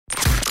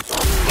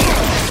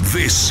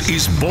This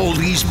is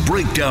Baldy's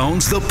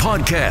Breakdowns, the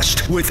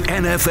podcast with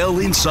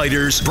NFL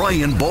insiders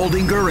Brian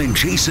Baldinger and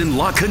Jason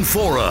La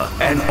Canfora,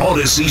 an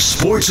Odyssey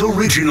Sports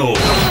original.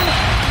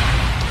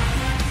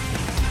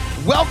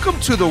 Welcome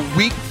to the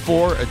Week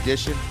 4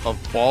 edition of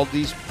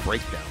Baldy's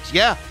Breakdowns.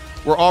 Yeah,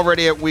 we're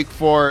already at Week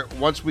 4.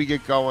 Once we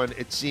get going,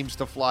 it seems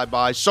to fly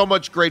by. So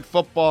much great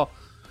football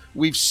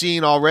we've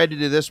seen already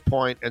to this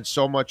point, and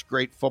so much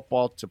great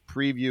football to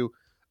preview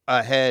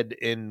ahead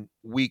in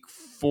Week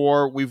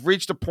 4. We've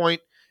reached a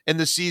point in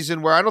the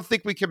season where I don't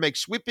think we can make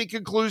sweeping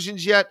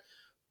conclusions yet,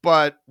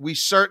 but we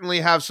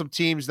certainly have some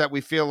teams that we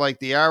feel like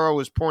the arrow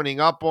is pointing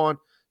up on,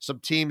 some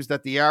teams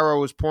that the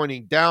arrow is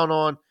pointing down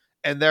on,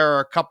 and there are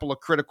a couple of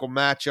critical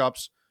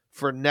matchups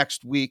for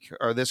next week,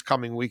 or this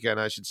coming weekend,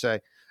 I should say,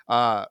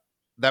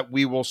 that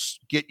we will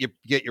get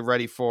you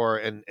ready for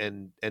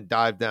and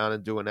dive down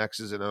and do an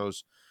X's and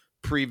O's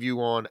preview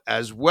on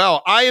as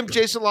well. I am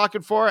Jason La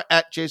Canfora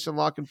at Jason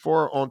La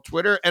Canfora on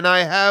Twitter, and I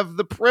have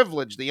the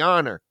privilege, the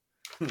honor,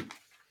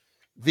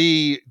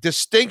 the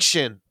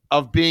distinction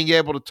of being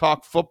able to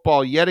talk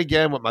football yet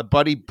again with my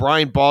buddy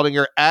Brian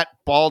Baldinger at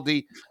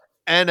Baldy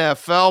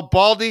NFL.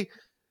 Baldy,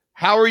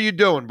 how are you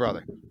doing,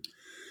 brother?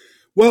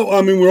 Well,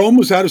 I mean, we're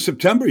almost out of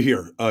September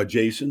here,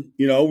 Jason.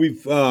 You know,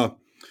 we've,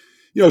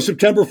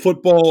 September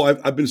football,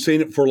 I've been saying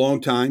it for a long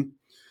time,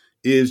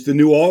 is the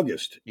new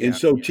August. Yeah, and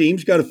so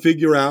teams got to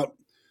figure out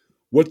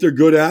what they're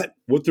good at,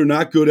 what they're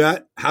not good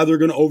at, how they're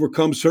going to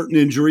overcome certain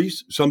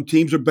injuries. Some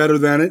teams are better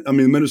than it. I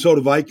mean, the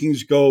Minnesota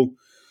Vikings go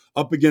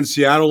up against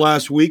Seattle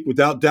last week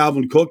without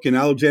Dalvin Cook, and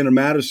Alexander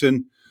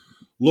Mattison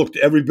looked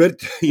every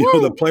bit,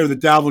 the player that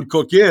Dalvin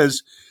Cook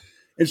is.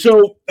 And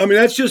so, I mean,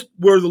 that's just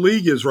where the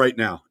league is right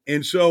now.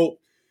 And so,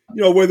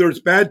 whether it's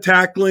bad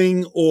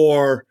tackling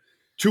or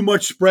too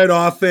much spread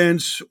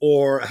offense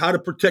or how to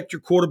protect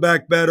your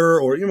quarterback better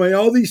or,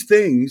 all these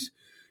things,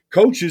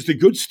 coaches, the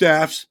good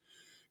staffs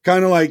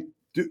kind of like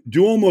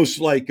do almost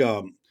like,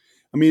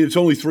 it's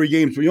only 3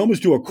 games, but you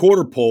almost do a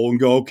quarter poll and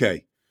go,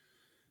 okay,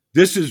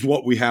 this is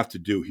what we have to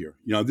do here.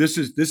 This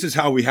is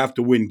how we have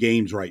to win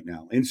games right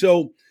now. And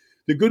so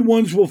the good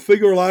ones will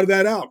figure a lot of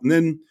that out. And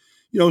then,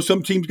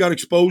 some teams got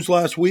exposed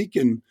last week,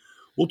 and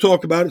we'll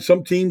talk about it.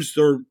 Some teams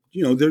are,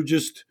 they're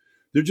just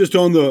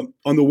on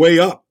the way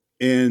up,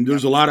 and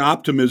there's a lot of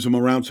optimism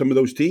around some of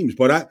those teams.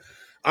 But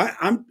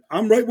I'm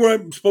right where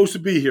I'm supposed to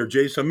be here,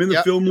 Jason. I'm in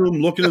the film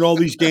room looking at all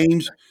these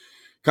games,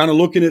 kind of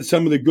looking at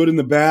some of the good and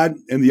the bad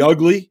and the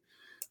ugly.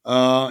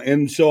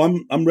 And so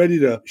I'm ready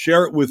to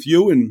share it with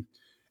you and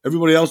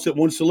everybody else that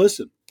wants to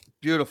listen.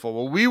 Beautiful.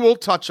 Well, we will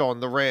touch on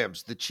the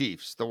Rams, the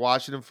Chiefs, the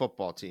Washington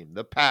football team,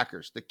 the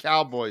Packers, the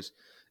Cowboys,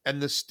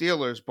 and the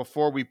Steelers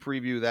before we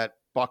preview that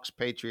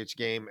Bucs-Patriots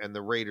game and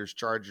the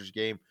Raiders-Chargers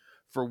game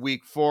for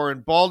Week 4.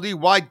 And Baldy,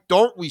 why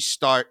don't we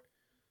start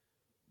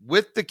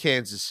with the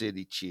Kansas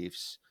City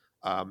Chiefs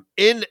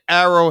in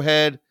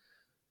Arrowhead?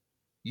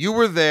 You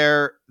were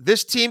there.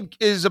 This team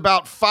is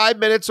about 5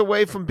 minutes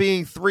away from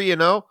being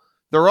 3-0.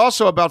 They're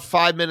also about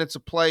 5 minutes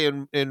of play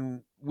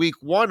in Week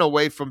 1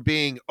 away from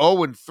being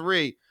 0-3.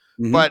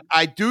 Mm-hmm. But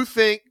I do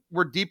think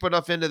we're deep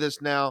enough into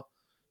this now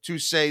to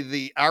say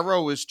the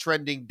arrow is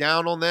trending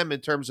down on them in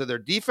terms of their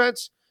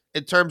defense,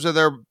 in terms of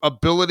their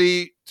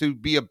ability to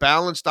be a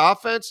balanced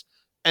offense,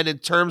 and in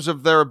terms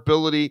of their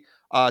ability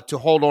to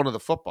hold on to the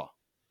football.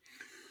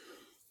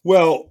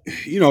 Well,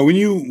 when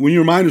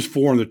you're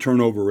 -4 in the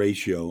turnover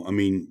ratio, I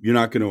mean, you're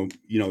not going to,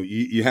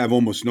 you have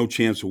almost no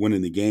chance of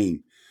winning the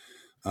game.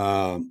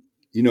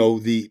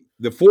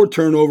 The 4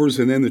 turnovers,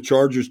 and then the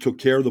Chargers took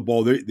care of the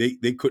ball.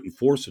 They couldn't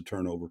force a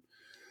turnover.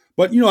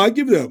 But, I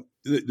give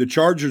the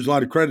Chargers a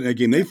lot of credit in that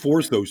game. They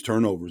forced those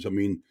turnovers. I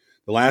mean,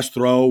 the last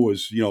throw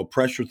was,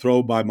 pressure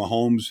throw by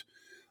Mahomes.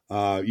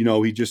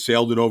 He just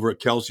sailed it over at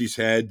Kelsey's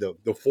head.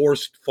 The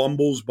forced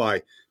fumbles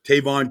by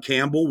Tavon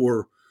Campbell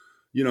were,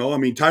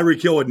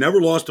 Tyreek Hill had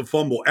never lost a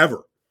fumble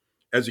ever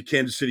as a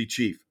Kansas City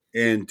Chief.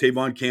 And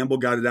Tavon Campbell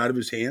got it out of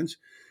his hands.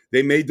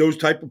 They made those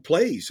type of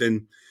plays.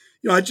 And,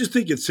 I just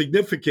think it's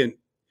significant,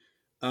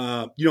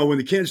 when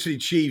the Kansas City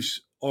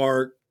Chiefs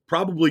are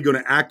probably going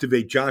to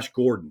activate Josh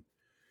Gordon,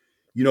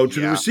 to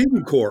the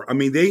receiving corps. I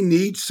mean, they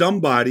need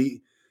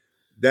somebody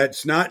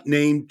that's not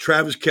named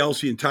Travis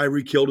Kelce and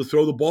Tyreek Hill to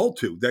throw the ball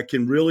to that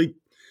can really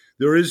 –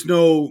 there is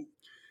no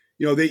 –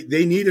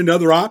 they need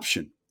another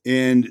option.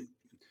 And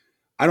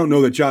I don't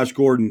know that Josh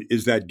Gordon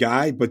is that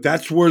guy, but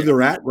that's where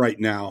they're at right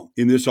now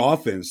in this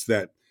offense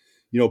that,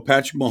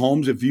 Patrick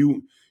Mahomes, if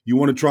you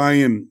want to try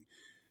and,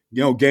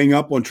 gang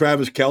up on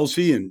Travis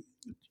Kelce and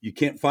you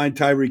can't find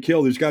Tyreek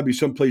Hill, there's got to be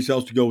someplace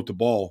else to go with the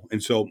ball.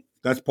 And so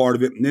that's part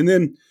of it. And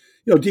then,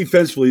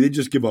 defensively, they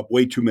just give up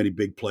way too many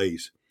big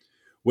plays.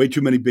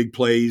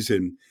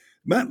 And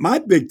my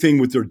big thing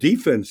with their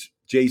defense,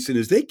 Jason,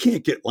 is they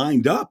can't get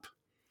lined up.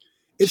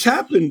 It's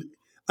happened.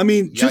 I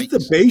mean, just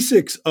the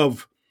basics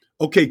of,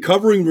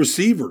 covering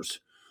receivers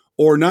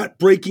or not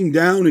breaking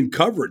down in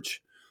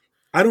coverage.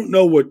 I don't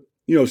know what,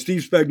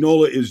 Steve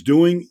Spagnuolo is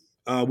doing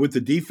with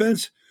the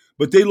defense,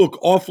 but they look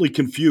awfully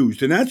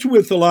confused. And that's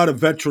with a lot of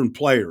veteran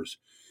players,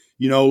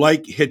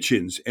 like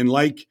Hitchens and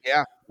like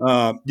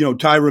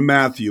Tyrann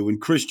Mathieu and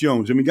Chris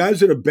Jones. I mean, guys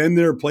that have been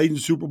there, played in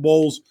Super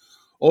Bowls,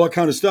 all that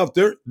kind of stuff.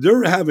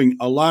 They're having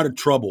a lot of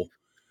trouble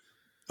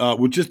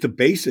with just the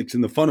basics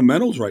and the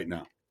fundamentals right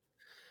now.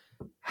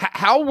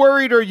 How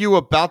worried are you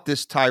about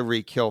this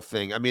Tyreek Hill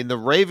thing? I mean, the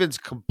Ravens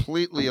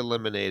completely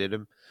eliminated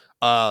him.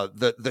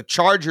 The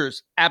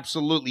Chargers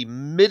absolutely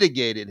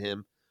mitigated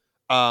him.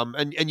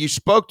 And you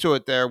spoke to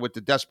it there with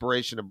the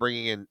desperation of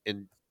bringing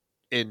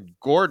in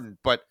Gordon.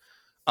 But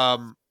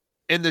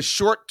in the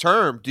short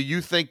term, do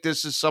you think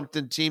this is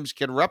something teams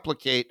can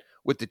replicate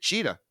with the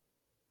Cheetah?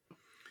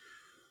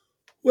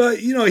 Well,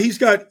 he's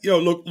got,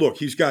 look,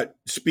 he's got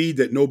speed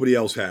that nobody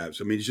else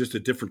has. I mean, he's just a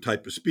different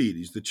type of speed.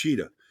 He's the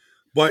Cheetah.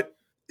 But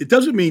it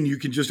doesn't mean you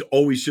can just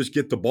always just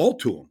get the ball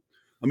to him.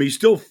 I mean, he's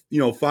still,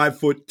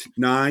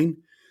 5'9",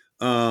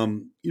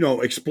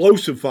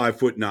 explosive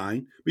 5'9",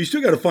 but you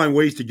still got to find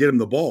ways to get him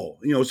the ball.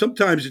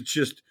 Sometimes it's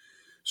just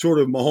sort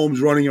of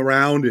Mahomes running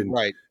around and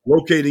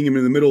locating him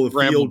in the middle of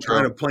the field,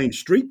 trying to play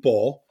street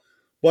ball.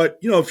 But,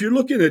 if you're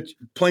looking at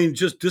playing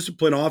just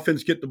disciplined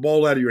offense, get the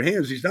ball out of your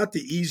hands, he's not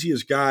the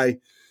easiest guy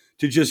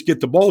to just get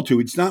the ball to.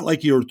 It's not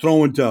like you're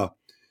throwing to,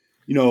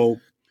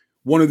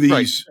 one of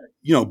these,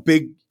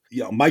 big,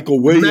 Michael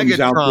Williams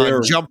Megatron out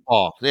there. Jump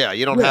ball. Yeah,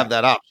 you don't have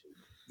that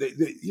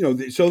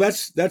option. So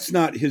that's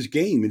not his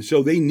game. And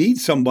so they need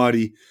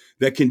somebody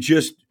that can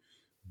just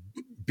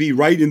be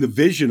right in the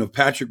vision of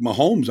Patrick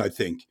Mahomes, I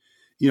think.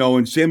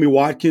 And Sammy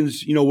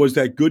Watkins, was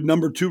that good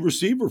number 2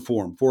 receiver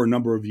for him for a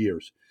number of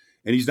years.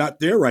 And he's not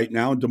there right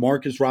now. And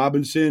Demarcus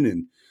Robinson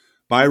and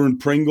Byron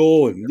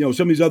Pringle and,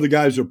 some of these other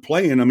guys are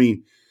playing. I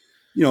mean,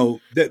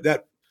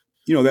 that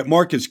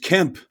Marcus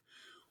Kemp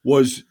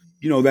was,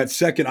 that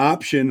second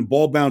option,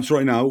 ball bounce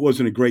right now. It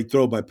wasn't a great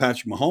throw by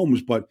Patrick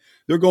Mahomes, but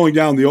they're going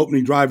down the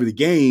opening drive of the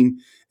game,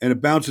 and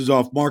it bounces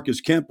off Marcus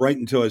Kemp right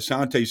into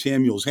Asante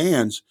Samuel's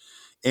hands.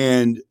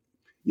 And,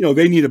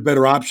 they need a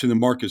better option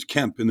than Marcus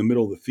Kemp in the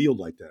middle of the field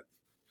like that.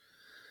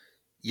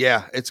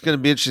 Yeah, it's going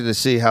to be interesting to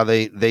see how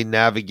they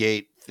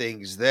navigate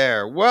things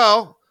there.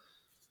 Well,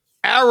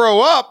 arrow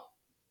up.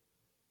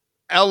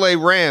 LA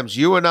Rams,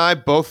 you and I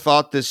both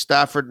thought this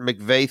Stafford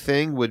McVay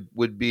thing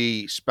would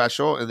be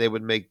special and they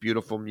would make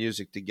beautiful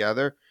music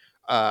together.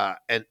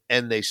 And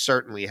they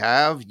certainly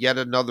have. Yet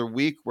another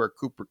week where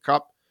Cooper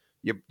Kupp,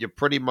 you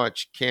pretty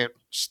much can't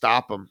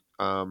stop him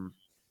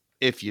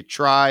if you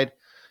tried.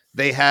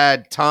 They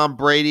had Tom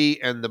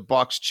Brady and the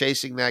Bucs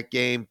chasing that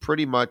game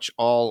pretty much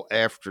all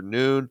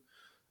afternoon.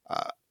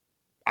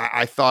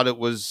 I thought it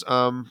was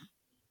a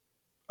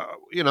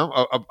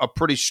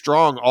pretty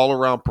strong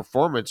all-around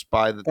performance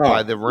by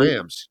the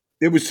Rams.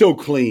 It was so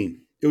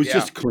clean. It was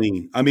just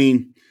clean. I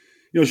mean,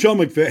 Sean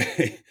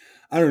McVay,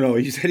 I don't know.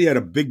 He said he had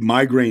a big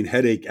migraine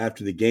headache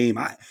after the game.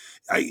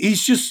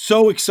 He's just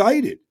so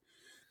excited.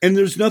 And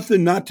there's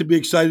nothing not to be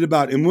excited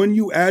about. And when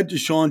you add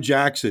Deshaun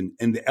Jackson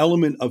and the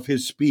element of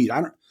his speed,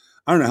 I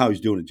don't know how he's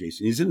doing it,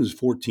 Jason. He's in his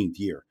 14th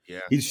year. Yeah.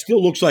 He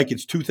still looks like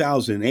it's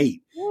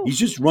 2008. Woo. He's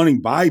just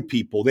running by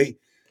people. They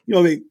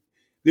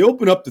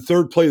open up the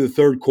third play of the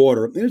third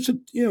quarter, and it's a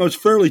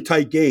fairly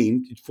tight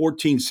game. It's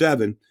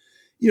 14-7.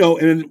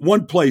 And in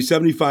one play,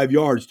 75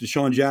 yards,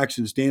 Deshaun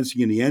Jackson's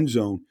dancing in the end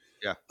zone.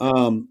 Yeah.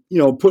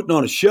 Putting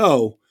on a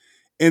show.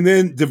 And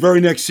then the very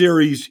next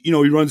series, he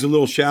runs a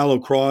little shallow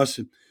cross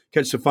and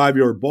catches a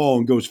 5-yard ball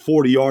and goes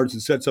 40 yards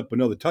and sets up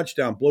another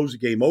touchdown, blows the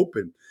game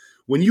open.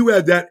 When you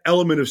add that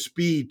element of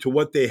speed to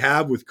what they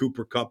have with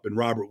Cooper Kupp and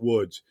Robert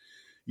Woods,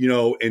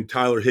 and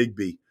Tyler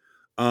Higbee,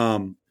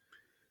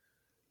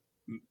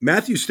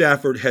 Matthew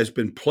Stafford has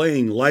been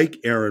playing like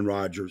Aaron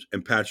Rodgers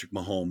and Patrick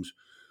Mahomes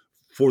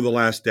for the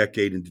last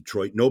decade in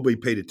Detroit. Nobody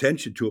paid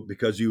attention to it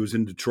because he was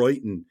in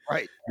Detroit, and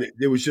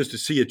there was just to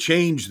see a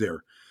change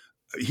there.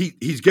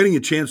 He's getting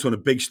a chance on a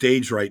big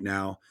stage right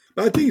now.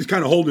 But I think he's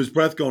kind of holding his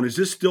breath going, is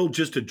this still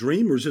just a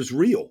dream or is this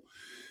real?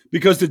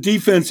 Because the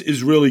defense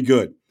is really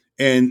good,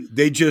 and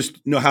they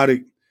just know how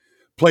to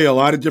play a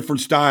lot of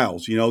different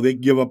styles. They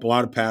give up a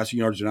lot of passing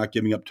yards. They're not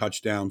giving up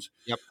touchdowns.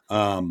 Yep.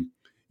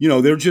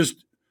 They're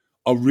just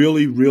a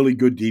really, really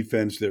good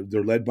defense.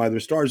 They're led by their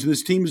stars, and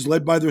this team is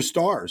led by their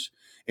stars.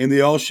 And they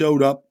all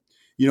showed up,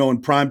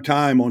 in prime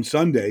time on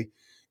Sunday,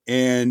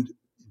 and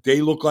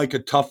they look like a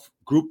tough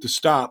group to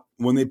stop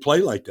when they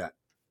play like that.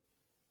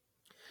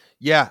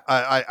 Yeah,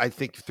 I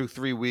think through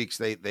 3 weeks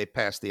they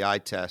passed the eye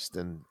test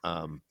and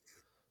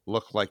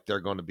look like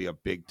they're going to be a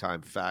big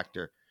time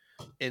factor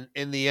in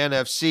the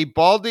NFC.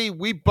 Baldy,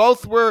 we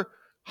both were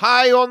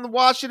high on the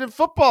Washington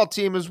football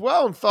team as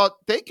well and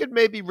thought they could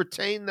maybe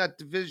retain that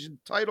division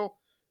title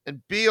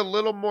and be a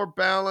little more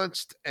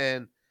balanced.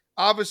 And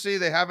obviously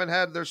they haven't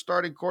had their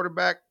starting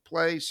quarterback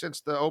play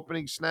since the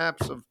opening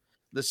snaps of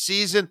the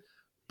season,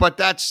 but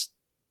that's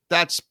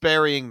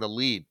burying the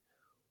lead.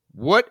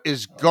 What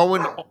is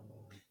going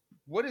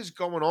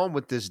on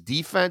with this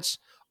defense?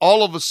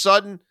 All of a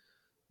sudden,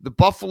 the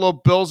Buffalo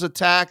Bills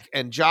attack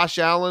and Josh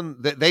Allen,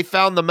 they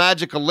found the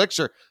magic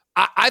elixir.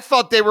 I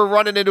thought they were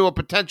running into a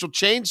potential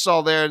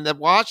chainsaw there and that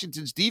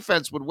Washington's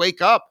defense would wake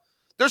up.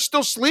 They're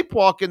still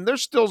sleepwalking. They're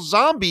still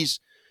zombies.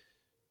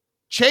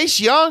 Chase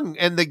Young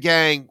and the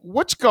gang,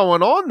 what's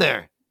going on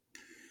there?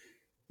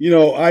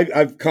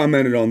 I've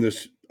commented on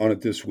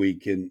it this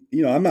week, and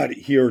I'm not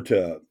here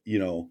to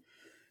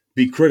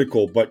be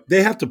critical, but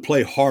they have to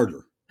play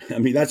harder. I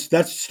mean, that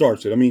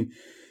starts it. I mean,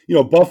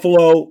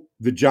 Buffalo,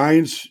 the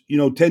Giants,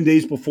 10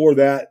 days before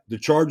that, the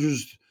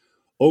Chargers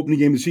opening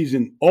game of the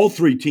season, all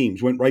three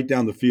teams went right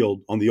down the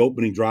field on the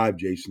opening drive,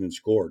 Jason, and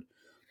scored.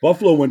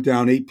 Buffalo went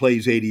down 8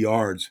 plays, 80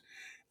 yards.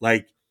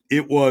 Like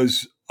it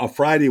was a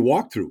Friday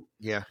walkthrough.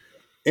 Yeah.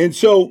 And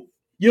so,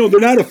 they're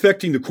not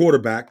affecting the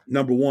quarterback,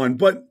 number one,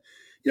 but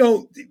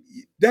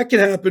that can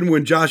happen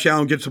when Josh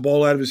Allen gets the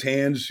ball out of his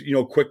hands,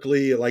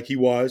 quickly like he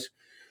was.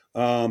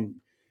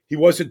 He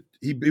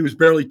was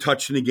barely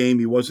touched in the game.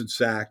 He wasn't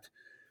sacked.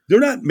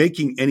 They're not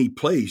making any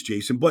plays,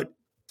 Jason, but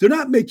they're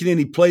not making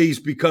any plays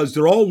because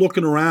they're all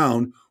looking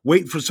around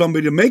waiting for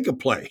somebody to make a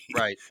play.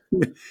 Right.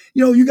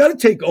 You got to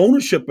take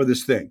ownership of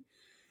this thing.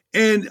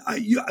 And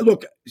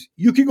look,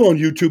 you can go on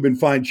YouTube and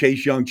find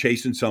Chase Young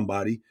chasing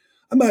somebody.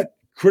 I'm not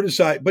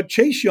criticizing, but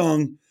Chase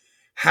Young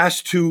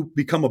has to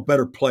become a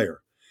better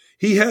player.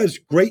 He has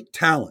great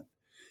talent.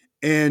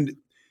 And,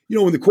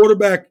 when the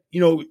quarterback,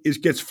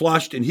 gets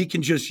flushed and he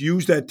can just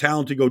use that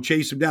talent to go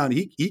chase him down,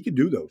 he can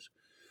do those.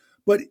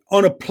 But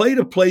on a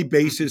play-to-play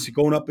basis,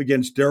 going up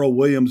against Darrell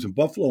Williams and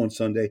Buffalo on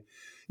Sunday,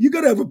 you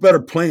got to have a better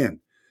plan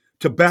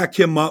to back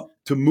him up,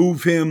 to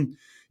move him,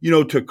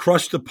 to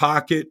crush the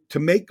pocket, to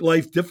make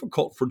life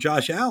difficult for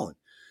Josh Allen.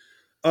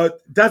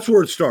 That's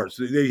where it starts.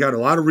 They got a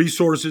lot of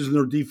resources in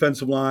their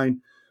defensive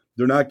line.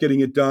 They're not getting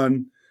it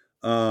done.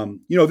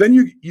 Then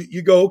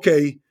you go,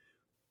 okay,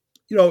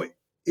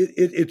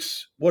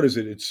 it's what is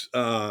it? It's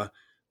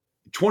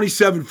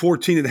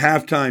 27-14 at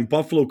halftime.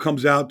 Buffalo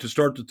comes out to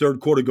start the third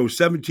quarter, goes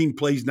 17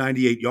 plays,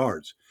 98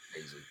 yards,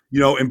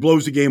 and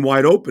blows the game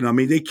wide open. I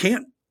mean,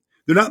 they're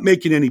not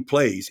making any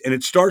plays, and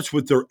it starts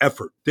with their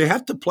effort. They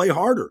have to play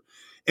harder.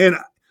 And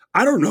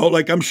I don't know,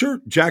 I'm sure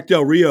Jack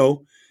Del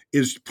Rio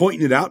is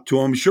pointing it out to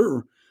him. I'm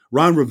sure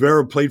Ron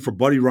Rivera played for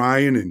Buddy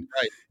Ryan and,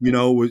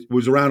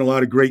 was around a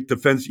lot of great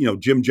defense,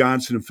 Jim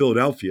Johnson in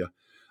Philadelphia.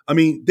 I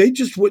mean, they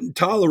just wouldn't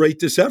tolerate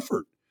this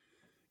effort.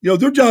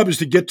 Their job is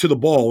to get to the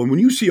ball. And when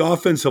you see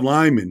offensive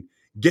linemen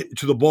get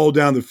to the ball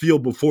down the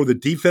field before the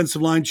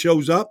defensive line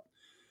shows up,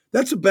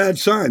 that's a bad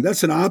sign.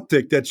 That's an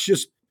optic it's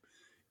just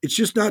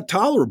not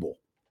tolerable.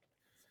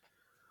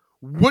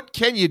 What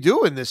can you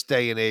do in this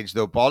day and age,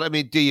 though, Paul? I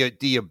mean, do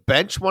you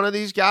bench one of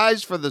these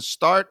guys for the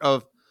start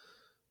of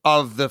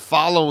the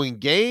following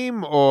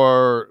game,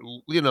 or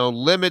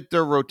limit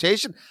their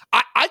rotation?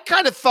 I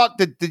kind of thought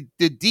that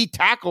the D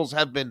tackles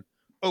have been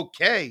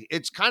okay.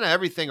 It's kind of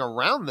everything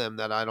around them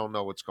that I don't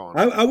know what's going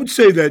on. I would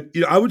say that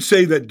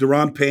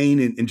Daron Payne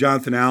and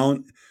Jonathan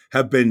Allen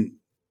have been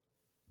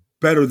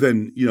better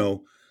than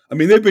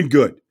they've been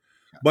good,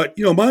 but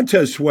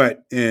Montez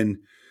Sweat and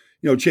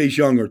Chase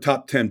Young are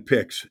top 10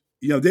 picks.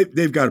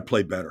 They've got to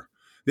play better.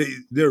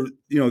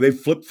 They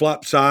flip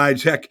flop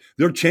sides. Heck,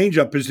 their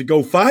changeup is to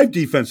go 5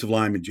 defensive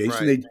linemen.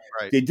 Jason,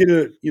 they did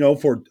it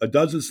for a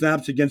dozen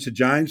snaps against the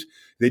Giants.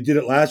 They did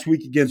it last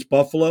week against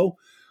Buffalo.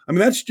 I mean,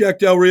 that's Jack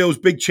Del Rio's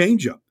big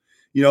changeup.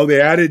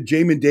 They added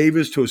Jamin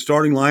Davis to a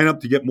starting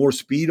lineup to get more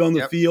speed on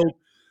the field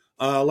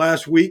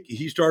last week.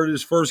 He started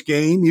his first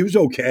game. He was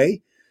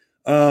okay.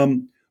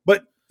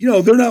 But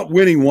they're not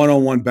winning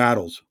one-on-one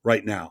battles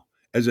right now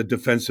as a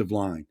defensive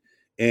line.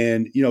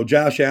 And,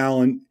 Josh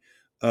Allen,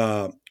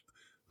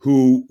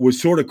 who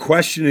was sort of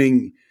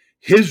questioning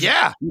his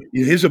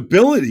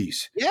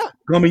abilities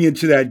coming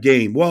into that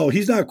game. Well,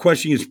 he's not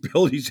questioning his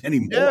abilities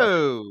anymore.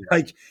 No.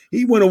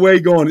 He went away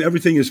going,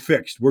 everything is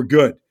fixed. We're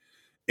good.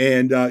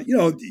 And,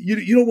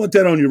 you don't want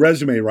that on your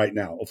resume right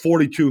now. A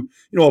 40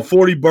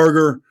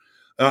 burger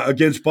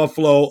against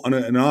Buffalo on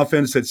an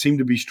offense that seemed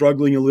to be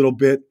struggling a little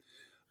bit.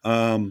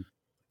 Look,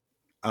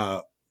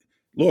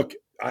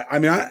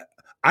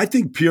 I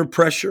think peer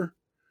pressure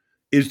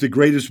is the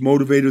greatest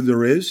motivator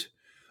there is.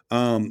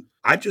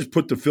 I just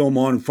put the film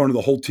on in front of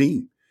the whole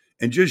team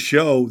and just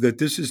show that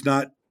this is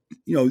not,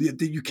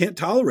 you can't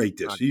tolerate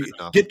this. You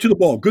get to the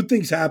ball. Good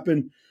things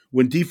happen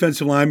when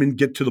defensive linemen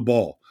get to the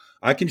ball.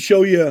 I can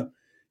show you,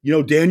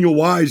 Daniel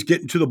Wise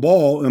getting to the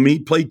ball. I mean,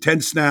 he played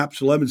 10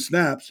 snaps, 11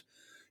 snaps,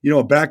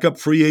 a backup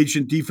free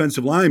agent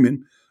defensive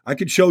lineman. I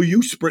could show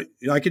him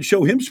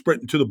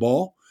sprinting to the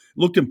ball. It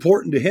looked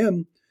important to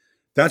him.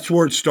 That's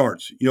where it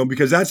starts,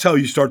 because that's how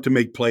you start to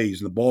make plays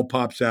and the ball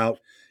pops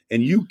out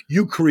and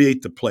you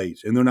create the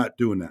plays, and they're not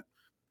doing that.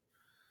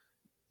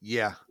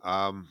 Yeah.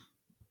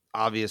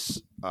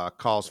 Obvious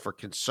calls for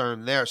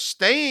concern there.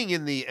 Staying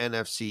in the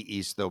NFC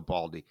East, though,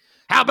 Baldy.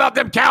 How about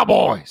them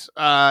Cowboys?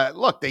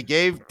 Look, they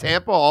gave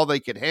Tampa all they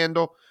could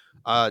handle.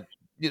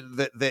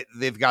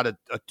 They've got a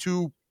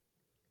 2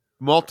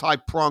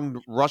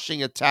 multi-pronged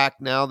rushing attack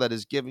now that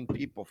is giving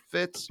people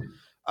fits.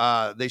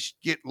 They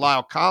should get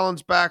Lyle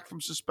Collins back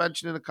from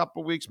suspension in a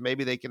couple of weeks.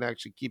 Maybe they can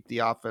actually keep the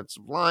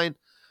offensive line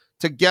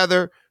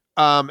together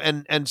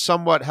and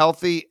somewhat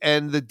healthy.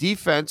 And the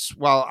defense,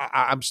 while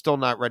I'm still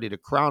not ready to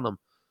crown them,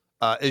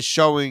 is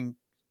showing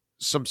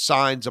some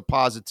signs of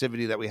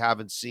positivity that we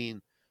haven't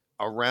seen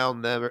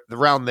around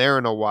there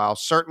in a while.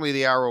 Certainly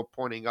the arrow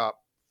pointing up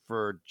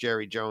for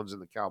Jerry Jones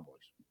and the Cowboys.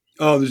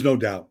 Oh, there's no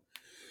doubt.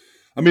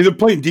 I mean, they're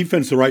playing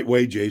defense the right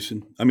way,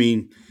 Jason. I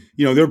mean,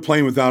 they're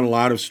playing without a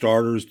lot of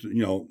starters,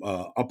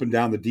 up and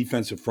down the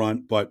defensive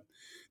front, but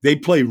they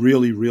play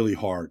really, really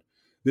hard.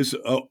 This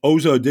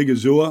Oza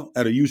Odigizua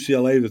at a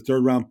UCLA, the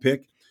third-round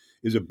pick,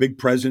 is a big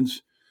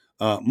presence.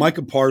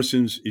 Micah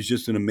Parsons is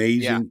just an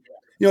amazing.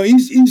 Yeah.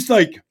 He's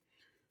like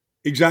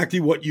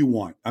exactly what you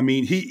want. I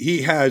mean,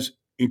 he has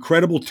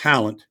incredible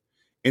talent,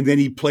 and then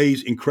he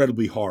plays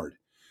incredibly hard.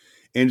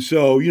 And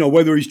so,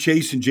 whether he's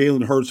chasing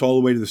Jalen Hurts all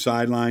the way to the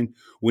sideline,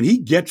 when he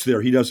gets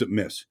there, he doesn't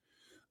miss.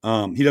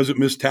 He doesn't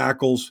miss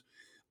tackles.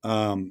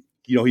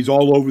 He's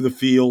all over the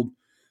field.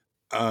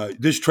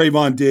 This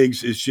Trayvon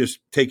Diggs is just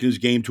taking his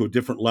game to a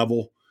different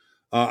level.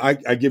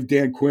 I give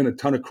Dan Quinn a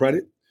ton of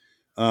credit.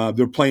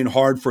 They're playing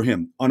hard for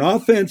him. On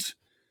offense,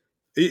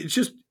 it's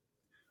just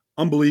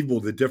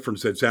unbelievable the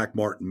difference that Zach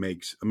Martin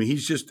makes. I mean,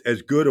 he's just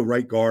as good a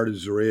right guard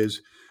as there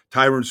is.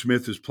 Tyron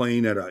Smith is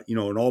playing at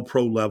an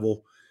all-pro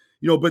level.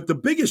 But the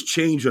biggest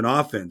change in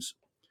offense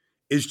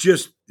is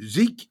just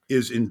Zeke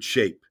is in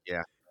shape.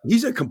 Yeah.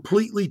 He's a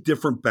completely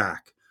different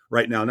back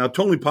right now. Now,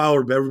 Tony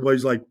Pollard,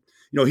 everybody's like,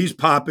 he's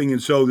popping,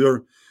 and so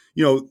they're,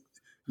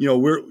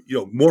 we're,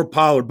 more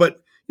Pollard. But,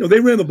 they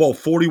ran the ball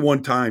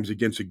 41 times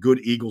against a good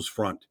Eagles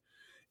front,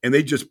 and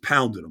they just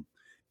pounded them.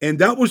 And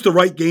that was the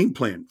right game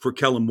plan for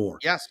Kellen Moore.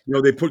 Yes.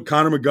 They put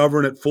Connor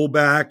McGovern at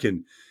fullback,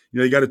 and,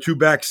 you got a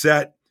two-back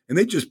set, and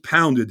they just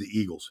pounded the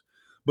Eagles.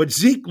 But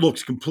Zeke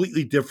looks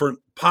completely different.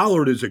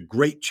 Pollard is a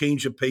great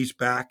change of pace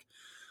back.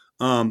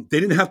 They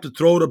didn't have to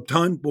throw it a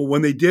ton, but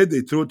when they did, they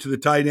threw it to the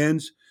tight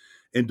ends,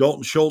 and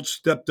Dalton Schultz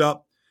stepped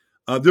up.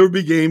 There will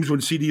be games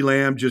when CeeDee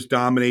Lamb just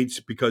dominates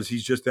because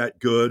he's just that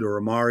good, or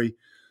Amari.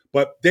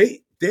 But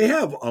they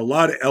have a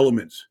lot of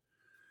elements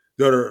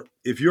that are,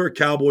 if you're a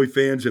Cowboy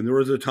fans, and there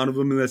was a ton of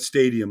them in that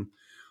stadium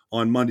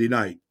on Monday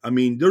night, I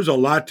mean, there's a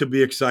lot to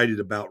be excited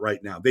about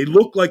right now. They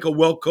look like a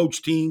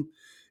well-coached team.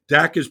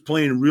 Dak is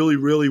playing really,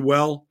 really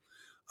well.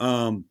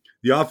 The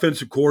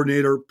offensive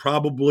coordinator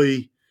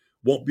probably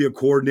won't be a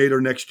coordinator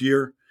next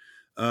year.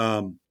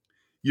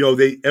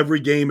 Every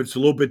game it's a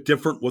little bit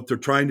different what they're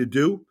trying to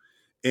do.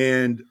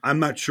 And I'm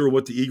not sure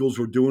what the Eagles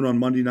were doing on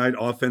Monday night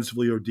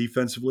offensively or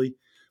defensively.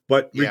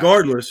 But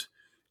regardless,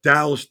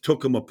 Dallas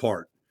took them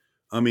apart.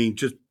 I mean,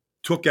 just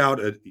took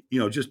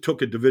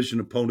a division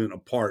opponent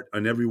apart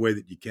in every way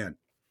that you can.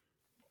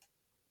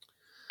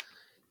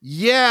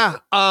 Yeah.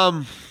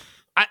 And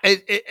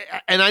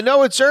I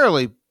know it's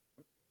early,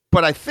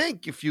 but I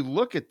think if you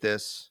look at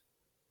this,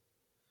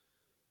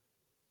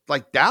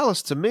 like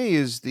Dallas to me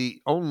is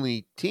the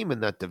only team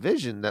in that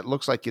division that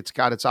looks like it's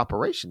got its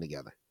operation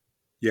together.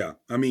 Yeah.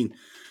 I mean,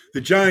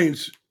 the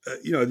Giants,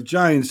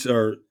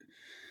 they're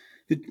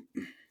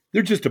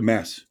just a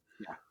mess.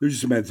 Yeah. They're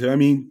just a mess. I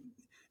mean,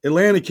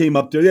 Atlanta came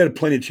up there. They had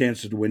plenty of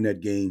chances to win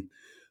that game.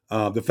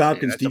 The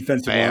Falcons'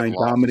 defensive line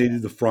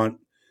dominated the front.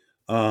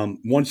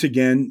 Once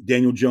again,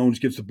 Daniel Jones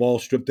gets the ball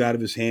stripped out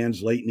of his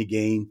hands late in the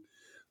game.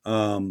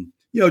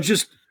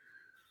 Just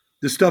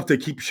the stuff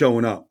that keeps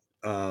showing up.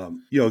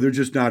 They're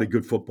just not a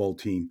good football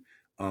team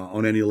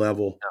on any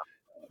level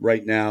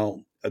right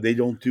now. They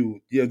don't do.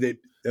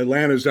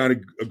 Atlanta's not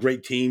a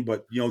great team,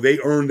 but they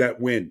earned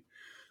that win,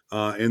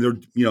 and they're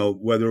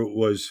whether it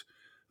was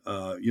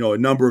a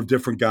number of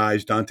different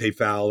guys, Dante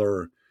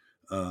Fowler,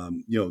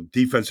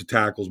 defensive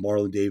tackles,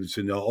 Marlon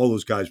Davidson, all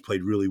those guys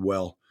played really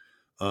well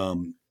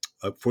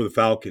for the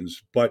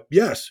Falcons. But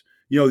yes,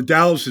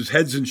 Dallas is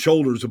heads and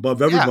shoulders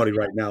above everybody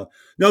right now.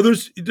 Now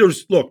there's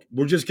look,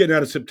 we're just getting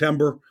out of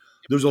September.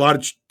 There's a lot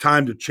of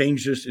time to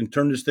change this and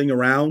turn this thing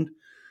around.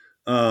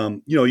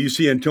 You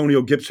see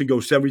Antonio Gibson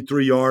go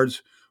 73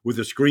 yards with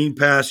a screen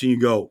pass, and you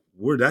go,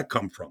 where'd that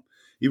come from?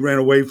 He ran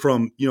away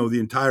from, the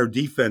entire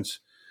defense,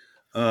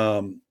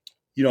 in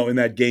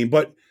that game.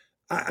 But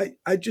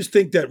I just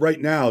think that right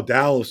now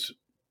Dallas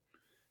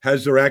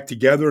has their act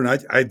together,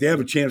 and they have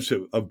a chance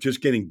of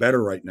just getting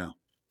better right now.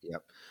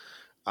 Yep.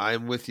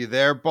 I'm with you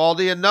there,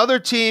 Baldy. Another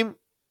team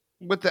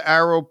with the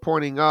arrow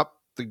pointing up,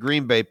 the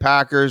Green Bay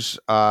Packers.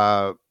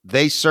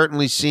 They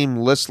certainly seem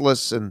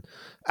listless and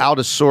out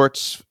of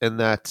sorts in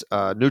that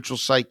neutral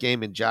site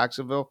game in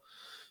Jacksonville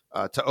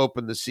to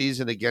open the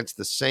season against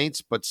the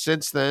Saints. But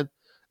since then,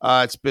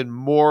 it's been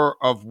more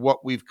of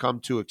what we've come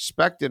to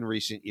expect in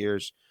recent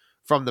years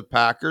from the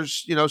Packers.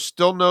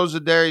 Still no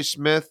Zadarius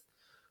Smith,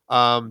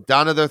 down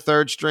to their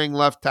third string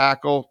left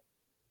tackle.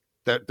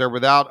 They're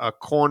without a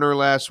corner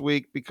last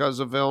week because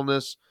of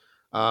illness.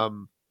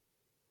 But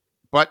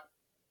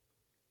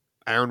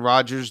Aaron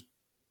Rodgers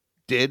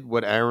did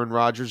what Aaron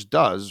Rodgers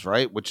does,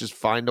 right? Which is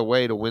find a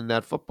way to win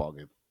that football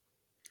game.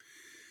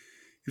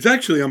 It's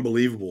actually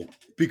unbelievable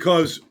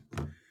because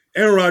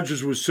Aaron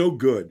Rodgers was so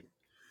good.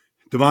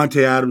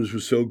 Devontae Adams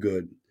was so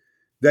good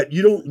that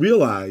you don't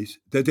realize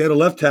that they had a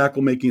left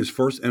tackle making his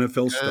first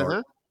NFL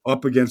start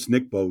up against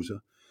Nick Bosa.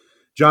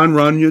 John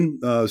Runyon,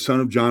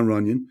 son of John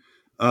Runyon,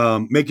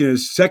 making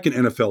his second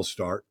NFL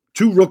start.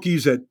 Two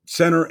rookies at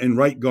center and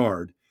right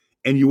guard,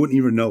 and you wouldn't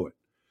even know it.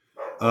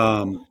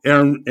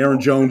 Aaron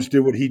Jones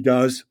did what he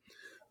does.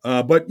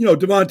 But,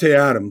 Devontae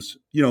Adams,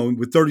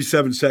 with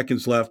 37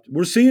 seconds left,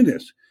 we're seeing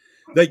this.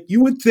 Like,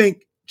 you would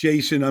think,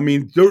 Jason, I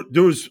mean,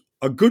 there was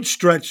a good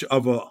stretch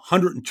of a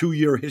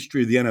 102-year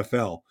history of the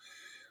NFL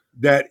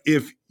that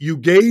if you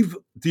gave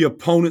the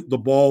opponent the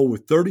ball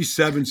with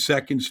 37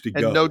 seconds to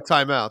go. And no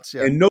timeouts,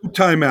 yeah. And no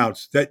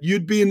timeouts, that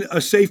you'd be in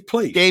a safe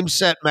place. Game,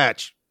 set,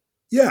 match.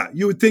 Yeah,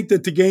 you would think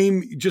that the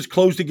game, just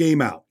closed the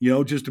game out,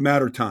 just a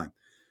matter of time.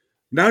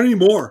 Not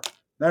anymore.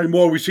 Not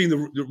anymore. We've seen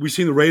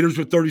the Raiders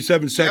with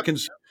 37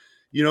 seconds,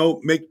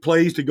 make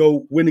plays to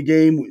go win the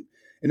game.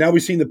 And now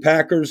we've seen the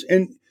Packers.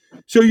 And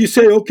so you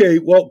say, okay,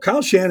 well,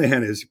 Kyle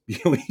Shanahan is,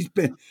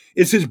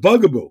 it's his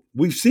bugaboo.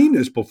 We've seen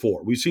this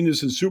before. We've seen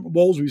this in Super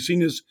Bowls. We've seen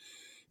this,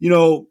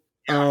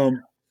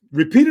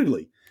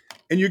 repeatedly.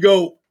 And you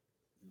go,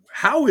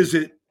 how is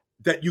it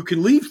that you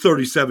can leave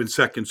 37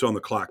 seconds on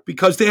the clock?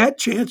 Because they had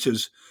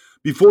chances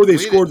before they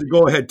scored the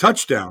go-ahead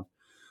touchdown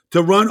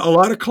to run a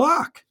lot of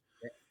clock.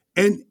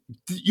 And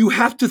you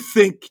have to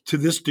think to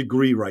this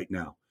degree right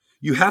now.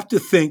 You have to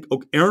think,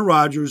 okay, Aaron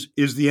Rodgers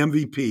is the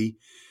MVP.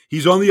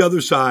 He's on the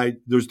other side.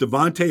 There's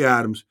Devontae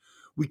Adams.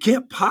 We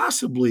can't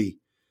possibly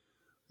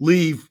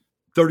leave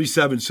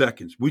 37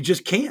 seconds. We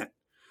just can't.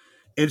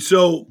 And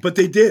so, but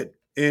they did.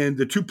 And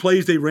the two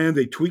plays they ran,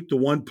 they tweaked the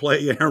one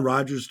play Aaron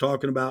Rodgers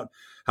talking about,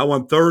 how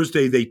on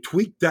Thursday they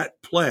tweaked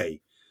that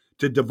play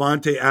to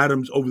Devontae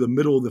Adams over the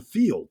middle of the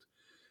field,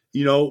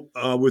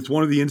 with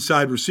one of the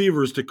inside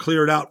receivers to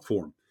clear it out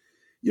for him.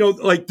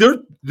 Like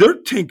they're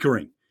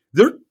tinkering.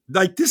 They're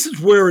like, this is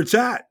where it's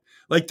at.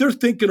 Like they're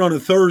thinking on a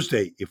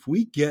Thursday, if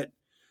we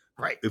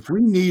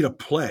need a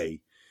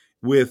play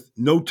with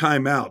no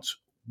timeouts,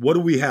 what do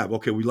we have?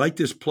 Okay, we like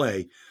this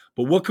play,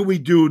 but what can we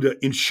do to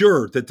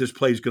ensure that this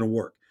play is going to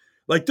work?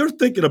 Like they're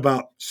thinking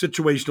about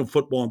situational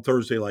football on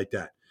Thursday like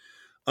that.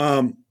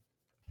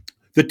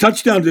 The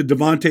touchdown to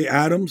Devontae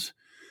Adams,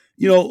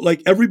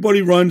 like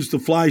everybody runs the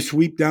fly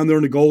sweep down there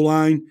in the goal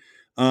line.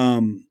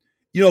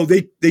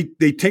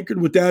 They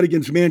tinkered with that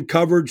against man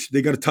coverage.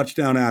 They got a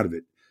touchdown out of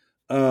it.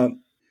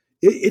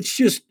 It's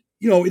just,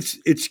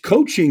 it's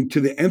coaching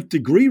to the nth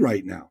degree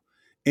right now.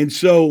 And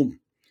so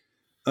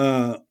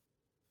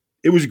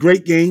it was a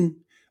great game.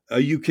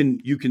 You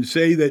can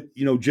say that,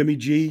 Jimmy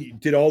G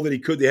did all that he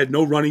could. They had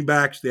no running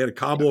backs. They had a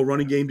cobble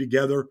running game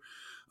together.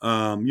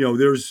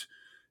 There's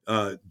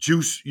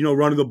Juice,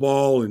 running the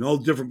ball and all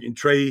the different, and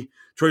Trey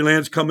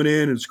Lance coming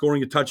in and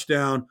scoring a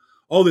touchdown,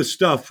 all this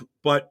stuff.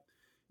 But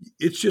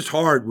it's just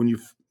hard when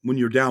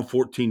you're down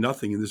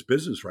 14-0 in this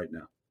business right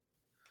now.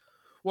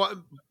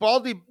 Well,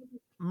 Baldy,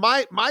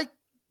 my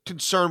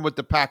concern with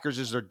the Packers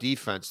is their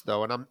defense,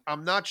 though, and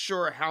I'm not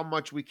sure how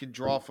much we can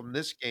draw from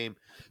this game,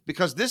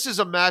 because this is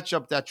a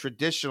matchup that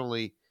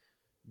traditionally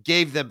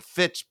gave them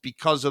fits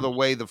because of the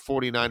way the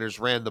 49ers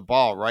ran the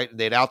ball, right? And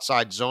they'd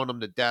outside zone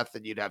them to death,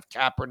 and you'd have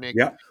Kaepernick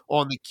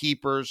on the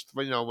keepers,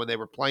 when they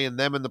were playing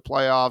them in the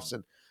playoffs.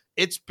 And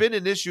it's been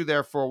an issue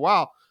there for a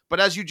while. But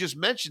as you just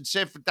mentioned,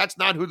 Sanford, that's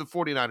not who the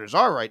 49ers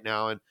are right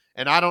now.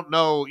 And I don't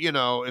know,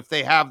 if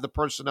they have the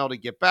personnel to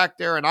get back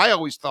there. And I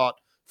always thought,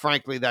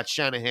 frankly, that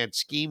Shanahan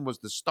scheme was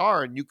the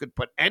star, and you could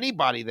put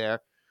anybody there.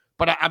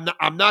 But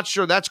I'm not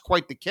sure that's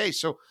quite the case.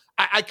 So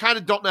I kind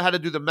of don't know how to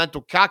do the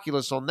mental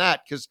calculus on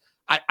that, because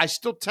I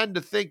still tend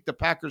to think the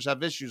Packers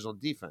have issues on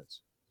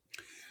defense.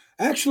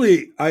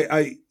 Actually,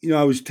 I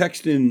was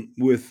texting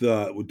with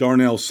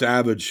Darnell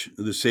Savage,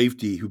 the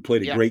safety, who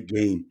played a great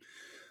game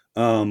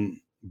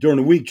during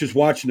the week, just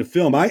watching the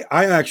film. I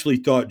actually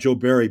thought Joe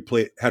Barry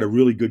had a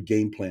really good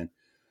game plan.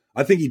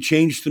 I think he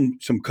changed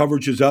some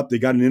coverages up. They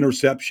got an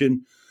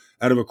interception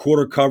out of a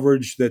quarter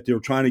coverage that they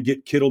were trying to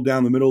get Kittle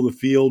down the middle of the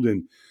field,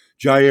 and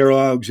Jair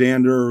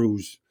Alexander,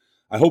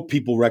 I hope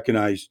people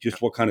recognize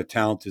just what kind of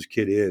talent this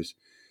kid is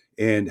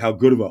and how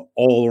good of an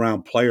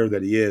all-around player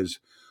that he is.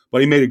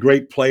 But he made a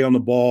great play on the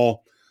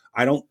ball.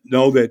 I don't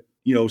know that,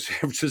 San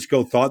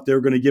Francisco thought they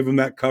were going to give him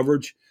that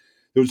coverage.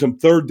 There was some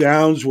third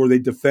downs where they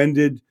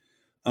defended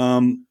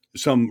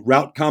some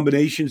route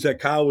combinations that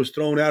Kyle was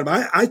throwing at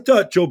him. I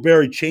thought Joe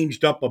Barry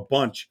changed up a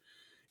bunch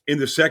in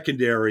the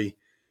secondary,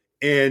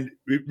 and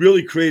it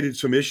really created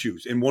some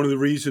issues. And one of the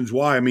reasons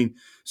why,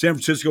 San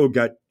Francisco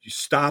got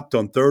stopped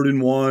on 3rd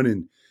and 1,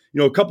 and,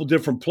 a couple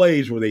different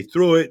plays where they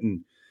threw it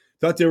and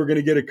thought they were going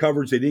to get a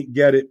coverage. They didn't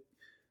get it.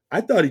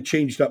 I thought he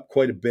changed up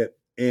quite a bit.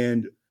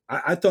 And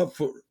I thought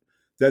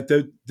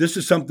this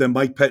is something that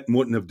Mike Pettin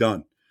wouldn't have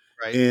done.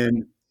 Right.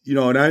 And,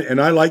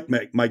 I like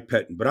Mike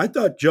Pettin, but I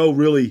thought Joe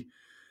really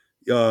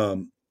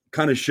kind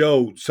of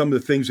showed some of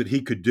the things that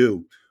he could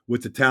do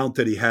with the talent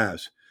that he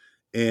has.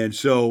 And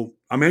so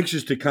I'm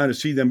anxious to kind of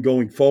see them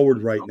going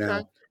forward right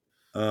now.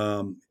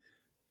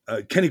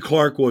 Kenny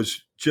Clark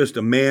was just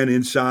a man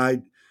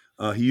inside.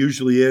 He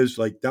usually is.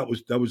 Like that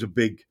was a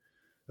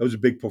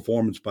big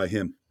performance by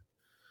him.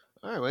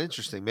 All right, well,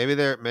 interesting. Maybe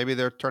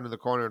they're turning the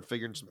corner and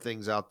figuring some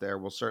things out there.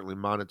 We'll certainly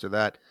monitor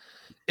that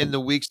in the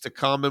weeks to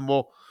come, and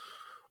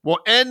we'll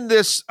end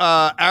this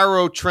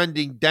arrow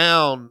trending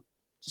down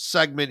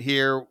segment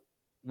here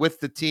with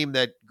the team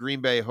that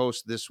Green Bay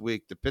hosts this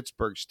week, the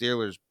Pittsburgh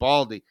Steelers,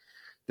 Baldy,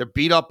 they're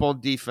beat up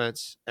on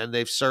defense, and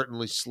they've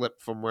certainly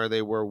slipped from where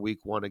they were week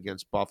one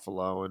against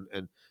Buffalo.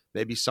 And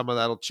maybe some of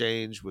that'll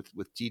change with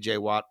TJ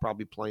Watt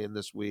probably playing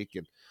this week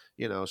and,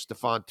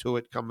 Stephon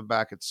Tuitt coming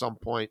back at some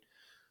point.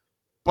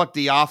 But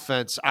the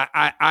offense,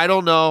 I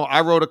don't know.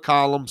 I wrote a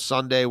column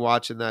Sunday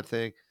watching that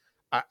thing.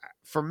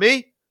 For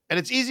me, and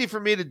it's easy for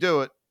me to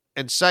do it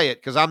and say it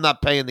because I'm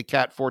not paying the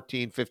cat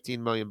 14,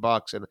 15 million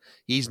bucks, and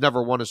he's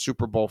never won a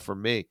Super Bowl for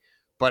me.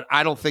 But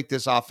I don't think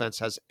this offense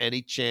has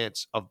any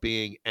chance of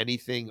being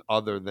anything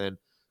other than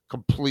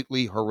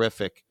completely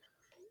horrific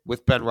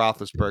with Ben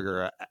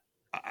Roethlisberger at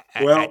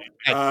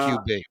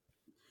QB.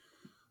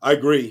 I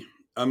agree.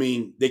 I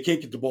mean, they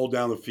can't get the ball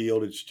down the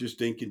field. It's just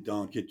dink and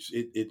dunk.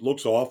 It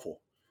looks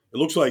awful. It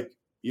looks like,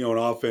 an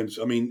offense.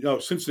 I mean,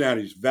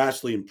 Cincinnati's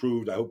vastly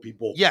improved. I hope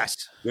people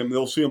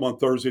they'll see them on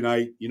Thursday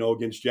night,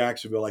 against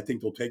Jacksonville. I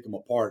think they'll take them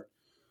apart.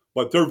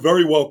 But they're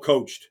very well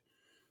coached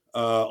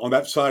on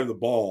that side of the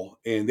ball,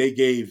 and they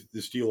gave the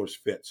Steelers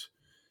fits.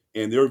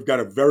 And they've got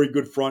a very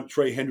good front,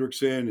 Trey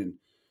Hendrickson and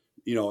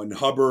and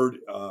Hubbard,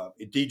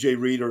 DJ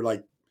Reed are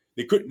like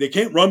they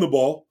can't run the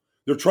ball.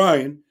 They're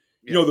trying.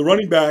 Yeah. The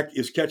running back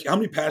is catching. How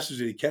many passes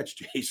did he catch,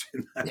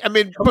 Jason? I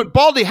mean, but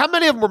Baldy, how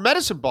many of them were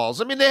medicine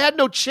balls? I mean, they had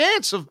no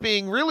chance of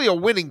being really a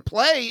winning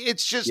play.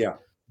 It's just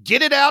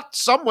get it out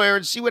somewhere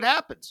and see what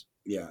happens.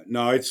 Yeah,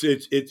 no, it's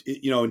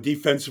and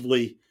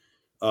defensively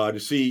to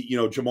see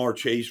Jamar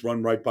Chase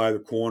run right by the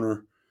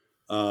corner.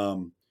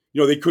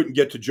 They couldn't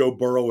get to Joe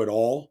Burrow at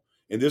all,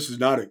 and this is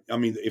not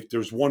if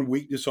there's one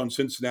weakness on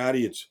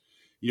Cincinnati, it's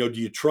do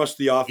you trust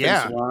the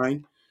offensive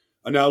line?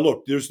 Now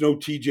look, there's no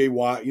TJ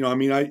Watt.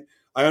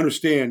 I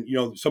understand,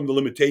 some of the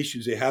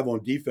limitations they have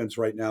on defense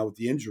right now with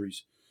the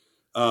injuries.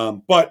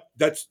 But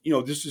that's,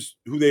 this is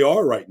who they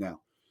are right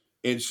now.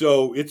 And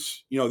so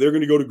it's, they're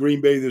going to go to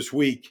Green Bay this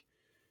week.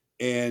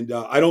 And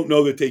I don't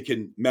know that they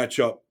can match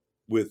up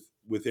with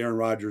Aaron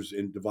Rodgers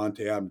and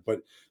Devontae Adams,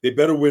 but they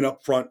better win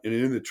up front and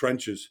in the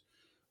trenches.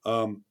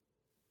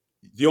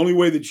 The only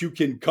way that you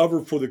can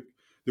cover for the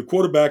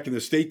quarterback in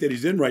the state that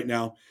he's in right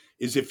now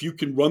is if you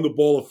can run the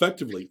ball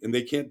effectively, and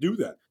they can't do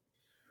that.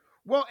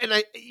 Well, and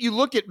you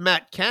look at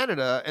Matt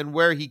Canada and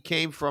where he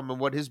came from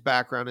and what his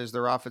background is,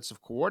 their offensive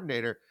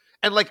coordinator.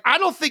 And, I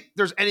don't think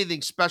there's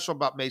anything special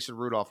about Mason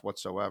Rudolph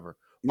whatsoever.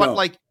 But,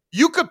 No.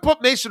 You could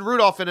put Mason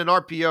Rudolph in an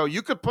RPO.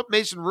 You could put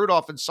Mason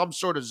Rudolph in some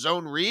sort of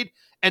zone read.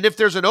 And if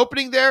there's an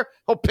opening there,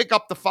 he'll pick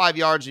up the 5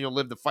 yards and you'll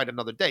live to fight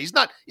another day. He's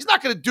not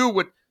going to do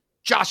what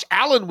Josh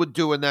Allen would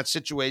do in that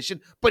situation,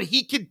 but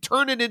he can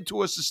turn it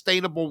into a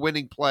sustainable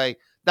winning play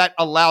that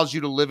allows you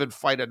to live and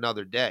fight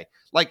another day.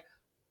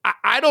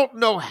 I don't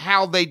know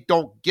how they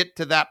don't get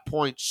to that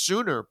point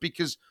sooner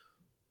because,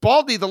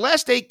 Baldy, the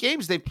last 8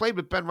 games they've played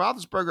with Ben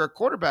Roethlisberger at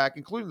quarterback,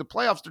 including the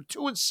playoffs, they're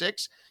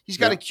 2-6. He's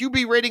got a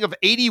QB rating of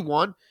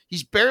 81.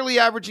 He's barely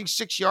averaging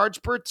 6 yards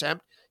per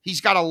attempt.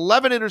 He's got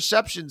 11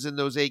 interceptions in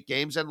those 8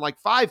 games and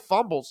 5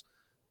 fumbles.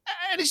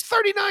 And he's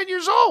 39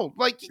 years old.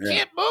 He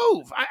can't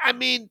move. I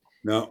mean,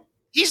 no,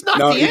 he's not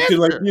the answer.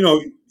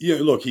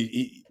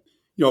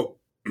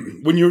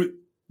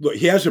 Look,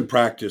 he hasn't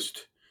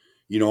practiced,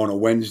 on a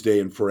Wednesday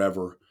and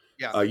forever.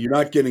 Yeah. You're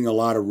not getting a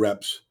lot of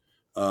reps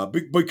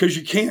because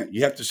you can't.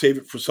 You have to save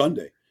it for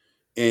Sunday.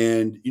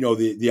 And,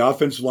 the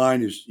offensive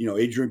line is,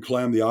 Adrian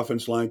Clem, the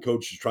offensive line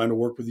coach, is trying to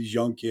work with these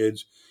young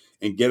kids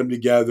and get them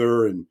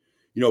together and,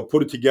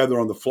 put it together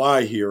on the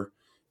fly here.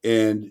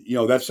 And,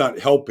 that's not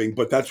helping,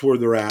 but that's where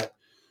they're at.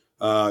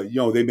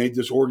 They made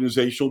this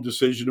organizational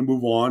decision to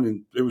move on,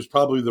 and it was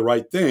probably the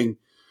right thing.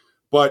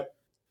 But,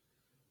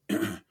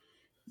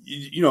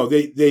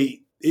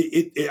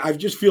 I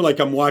just feel like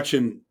I'm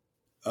watching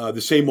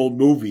the same old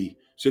movie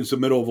since the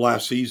middle of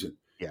last season,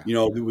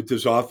 with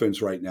this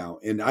offense right now.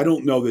 And I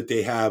don't know that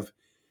they have,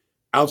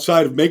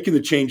 outside of making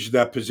the change to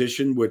that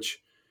position, which,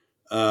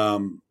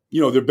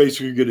 they're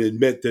basically going to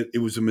admit that it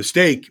was a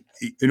mistake,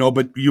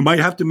 but you might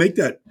have to make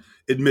that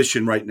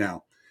admission right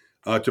now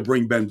to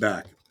bring Ben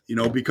back,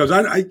 because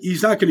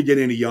he's not going to get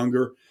any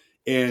younger.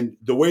 And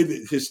the way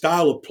that his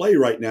style of play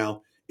right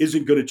now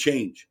isn't going to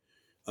change.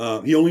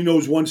 He only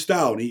knows one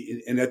style,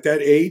 and at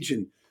that age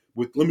and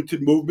with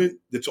limited movement,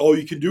 that's all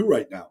you can do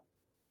right now.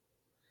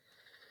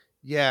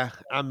 Yeah,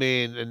 I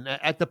mean, and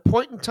at the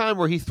point in time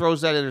where he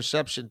throws that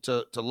interception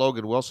to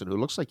Logan Wilson, who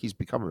looks like he's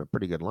becoming a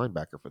pretty good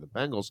linebacker for the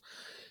Bengals,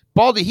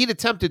 Baldy, he'd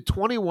attempted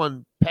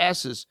 21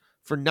 passes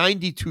for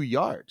 92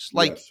 yards.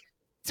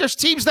 There's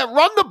teams that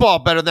run the ball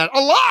better than that, a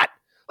lot.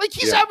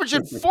 He's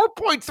averaging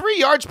 4.3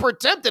 yards per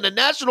attempt in a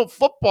National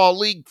Football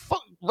League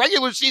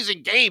regular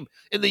season game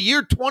in the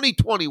year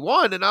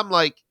 2021. And I'm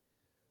like,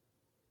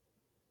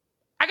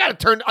 I got to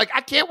turn, I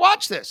can't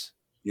watch this.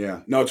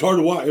 Yeah. No, it's hard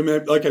to watch. I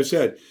mean, like I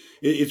said,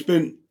 it's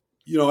been,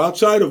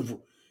 outside of,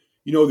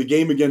 the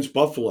game against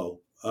Buffalo,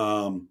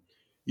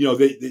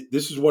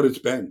 this is what it's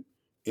been.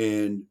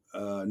 And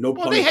no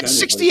pun intended. They had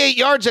 68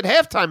 yards at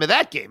halftime of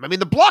that game. I mean,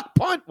 the block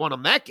punt won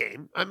them that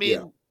game. I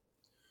mean,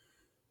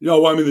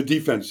 the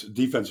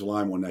defensive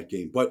line won that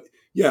game. But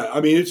yeah,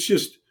 I mean, it's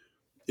just,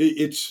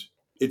 it's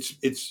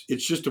it's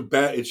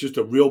just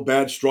a real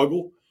bad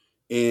struggle,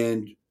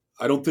 and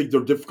I don't think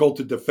they're difficult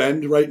to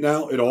defend right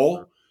now at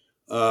all.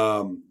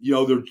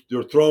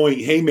 They're throwing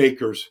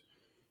haymakers,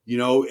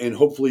 and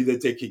hopefully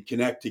that they can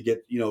connect to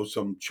get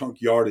some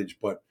chunk yardage.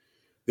 But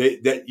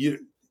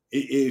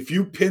if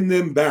you pin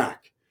them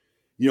back,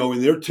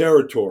 in their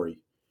territory,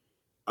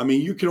 I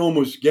mean, you can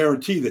almost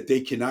guarantee that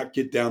they cannot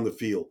get down the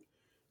field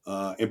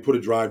and put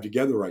a drive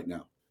together right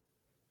now.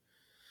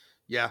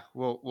 Yeah,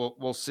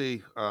 we'll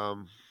see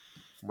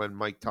when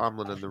Mike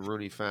Tomlin and the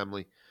Rooney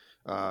family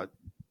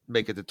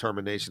make a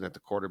determination at the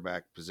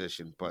quarterback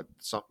position, but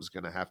something's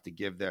going to have to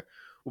give there.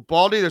 Well,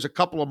 Baldy, there's a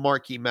couple of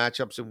marquee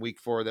matchups in Week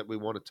 4 that we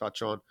want to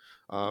touch on,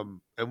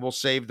 and we'll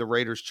save the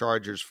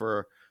Raiders-Chargers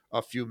for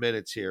a few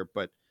minutes here.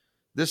 But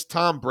this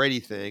Tom Brady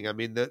thing, I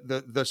mean,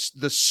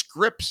 the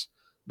scripts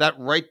that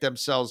write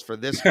themselves for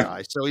this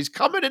guy. So he's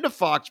coming into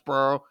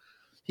Foxborough.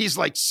 He's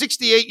like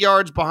 68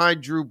 yards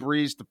behind Drew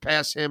Brees to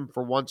pass him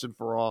for once and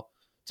for all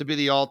to be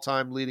the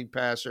all-time leading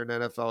passer in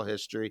NFL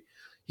history.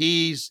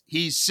 He's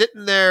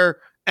sitting there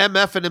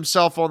MFing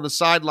himself on the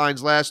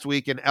sidelines last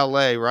week in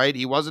LA, right?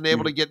 He wasn't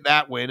able to get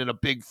that win in a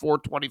big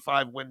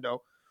 425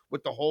 window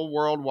with the whole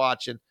world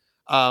watching.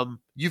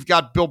 You've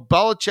got Bill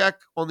Belichick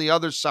on the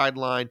other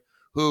sideline,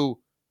 who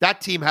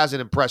that team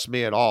hasn't impressed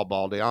me at all,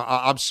 Baldy.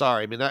 I'm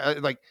sorry. I mean,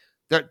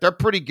 they're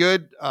pretty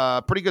good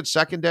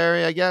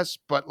secondary, I guess,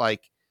 but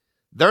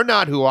they're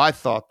not who I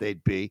thought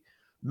they'd be.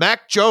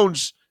 Mac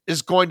Jones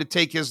is going to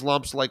take his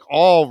lumps like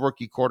all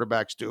rookie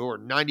quarterbacks do, or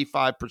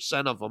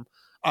 95% of them.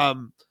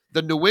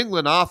 The New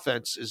England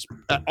offense is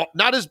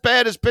not as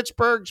bad as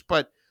Pittsburgh's,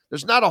 but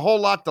there's not a whole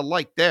lot to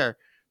like there,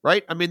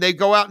 right? I mean, they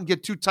go out and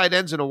get 2 tight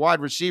ends and a wide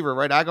receiver,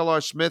 right?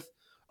 Aguilar Smith,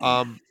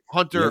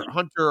 Hunter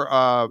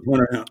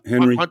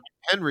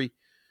Henry.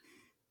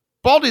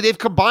 Baldy, they've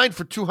combined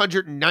for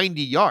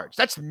 290 yards.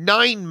 That's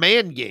 9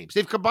 man games.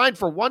 They've combined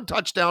for 1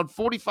 touchdown,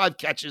 45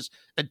 catches,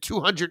 and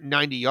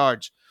 290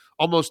 yards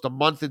almost a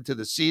month into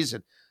the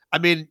season. I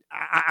mean,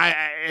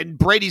 and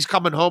Brady's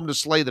coming home to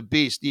slay the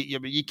beast.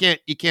 You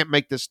can't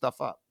make this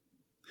stuff up.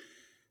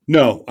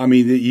 No, I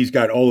mean, he's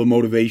got all the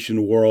motivation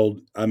in the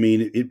world. I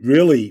mean, it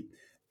really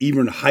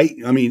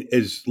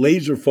as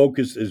laser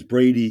focused as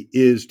Brady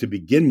is to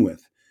begin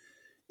with,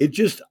 it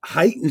just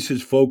heightens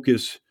his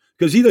focus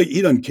because he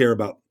doesn't care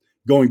about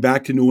going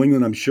back to New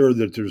England. I'm sure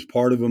that there's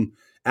part of him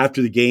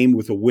after the game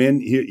with a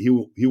win. He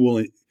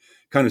will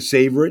kind of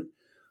savor it.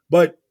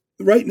 But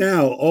right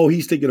now, all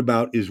he's thinking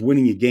about is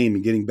winning a game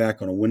and getting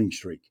back on a winning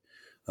streak.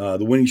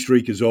 The winning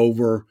streak is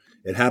over.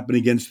 It happened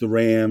against the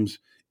Rams.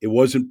 It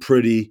wasn't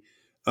pretty,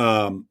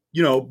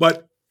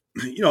 but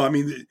I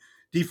mean,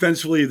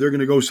 defensively, they're going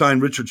to go sign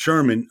Richard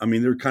Sherman. I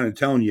mean, they're kind of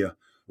telling you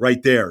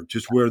right there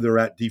just where they're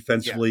at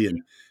defensively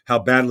and how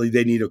badly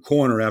they need a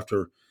corner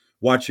after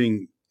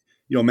watching,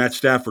 Matt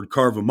Stafford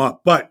carve them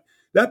up. But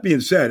that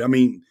being said, I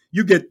mean,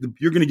 you're going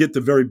to get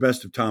the very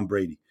best of Tom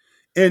Brady.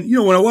 And,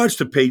 when I watch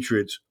the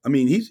Patriots, I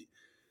mean,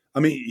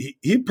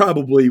 he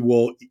probably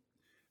will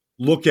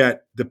look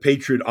at the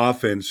Patriot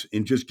offense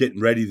and just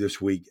getting ready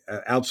this week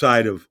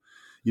outside of,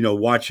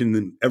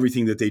 watching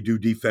everything that they do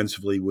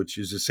defensively, which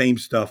is the same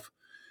stuff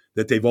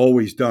that they've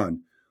always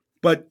done.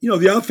 But,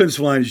 the offensive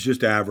line is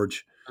just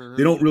average. Mm-hmm.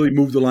 They don't really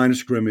move the line of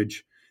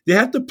scrimmage. They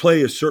have to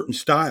play a certain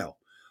style.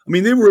 I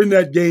mean, they were in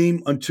that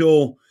game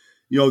until,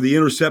 the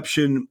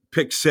interception,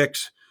 pick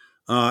 6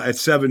 at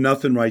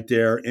 7-0 right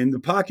there. And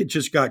the pocket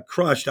just got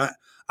crushed. I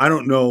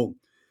don't know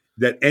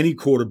that any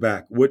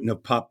quarterback wouldn't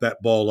have popped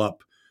that ball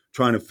up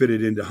trying to fit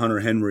it into Hunter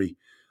Henry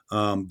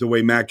the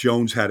way Mac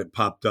Jones had it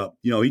popped up.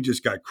 He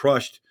just got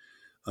crushed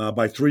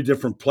by 3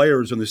 different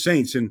players on the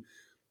Saints. And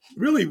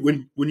really,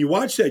 when you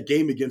watch that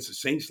game against the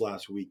Saints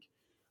last week,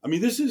 I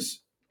mean, this is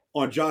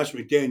on Josh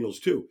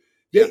McDaniels too.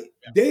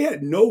 They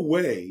had no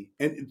way,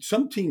 and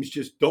some teams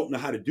just don't know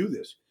how to do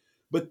this.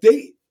 But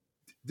the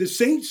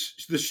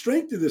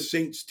strength of the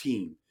Saints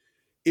team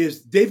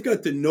is they've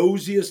got the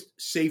nosiest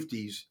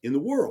safeties in the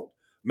world.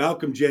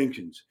 Malcolm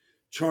Jenkins,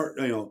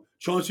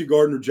 Chauncey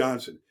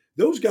Gardner-Johnson.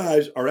 Those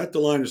guys are at the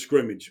line of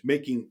scrimmage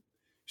making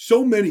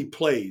so many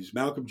plays.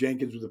 Malcolm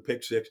Jenkins with a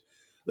pick 6.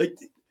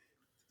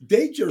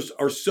 They just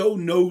are so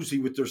nosy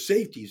with their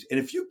safeties. And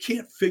if you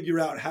can't figure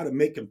out how to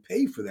make them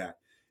pay for that,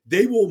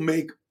 they will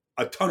make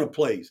a ton of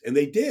plays. And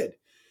they did.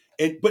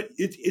 But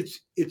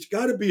it's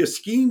got to be a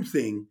scheme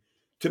thing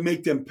to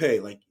make them pay.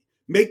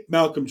 Make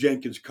Malcolm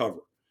Jenkins cover,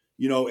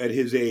 at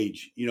his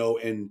age,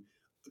 and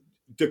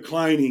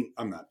declining.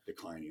 I'm not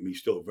declining. I mean, he's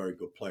still a very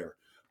good player.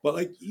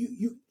 But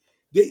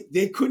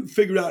they couldn't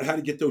figure out how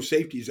to get those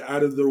safeties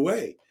out of their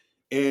way.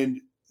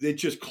 And they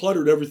just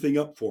cluttered everything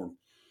up for them.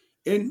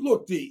 And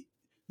look, the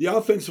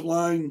offensive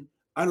line,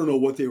 I don't know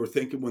what they were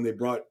thinking when they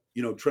brought,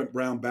 Trent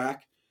Brown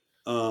back.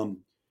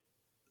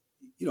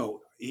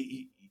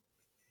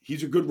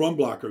 He's a good run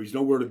blocker. He's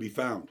nowhere to be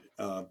found,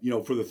 for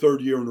the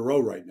 3rd year in a row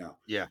right now.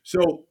 Yeah.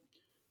 So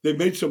they've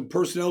made some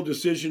personnel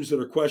decisions that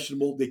are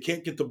questionable. They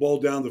can't get the ball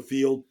down the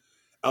field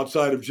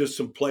outside of just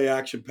some play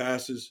action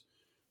passes.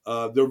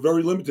 They're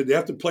very limited. They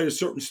have to play a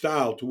certain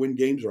style to win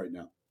games right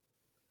now.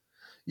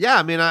 Yeah,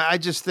 I mean, I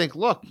just think,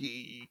 look,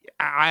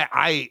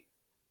 Bill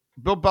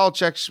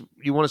Belichick's,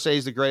 you want to say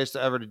he's the greatest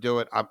ever to do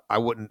it. I'm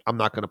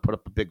not going to put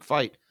up a big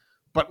fight.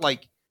 But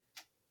like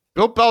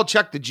Bill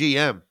Belichick, the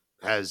GM,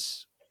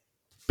 has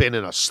been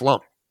in a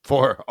slump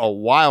for a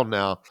while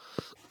now.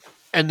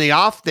 And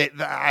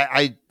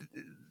I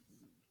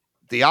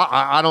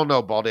don't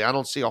know, Baldy. I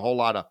don't see a whole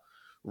lot of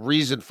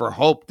reason for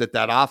hope that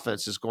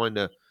offense is going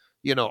to,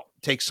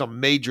 take some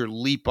major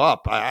leap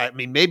up. I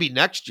mean, maybe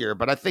next year,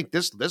 but I think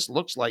this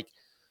looks like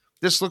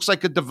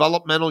a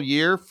developmental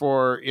year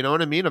for, you know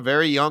what I mean, a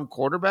very young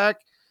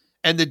quarterback,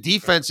 and the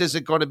defense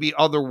isn't going to be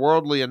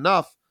otherworldly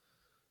enough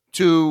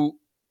to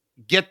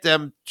get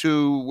them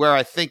to where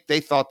I think they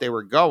thought they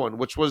were going,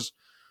 which was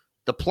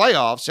the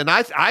playoffs. And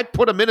I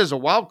put them in as a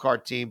wild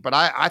card team, but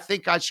I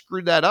think I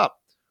screwed that up.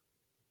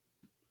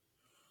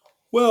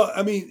 Well,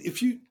 I mean,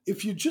 if you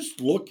just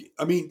look,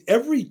 I mean,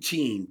 every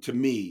team to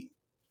me,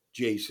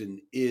 Jason,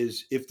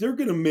 is if they're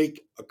going to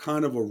make a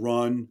kind of a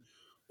run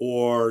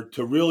or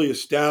to really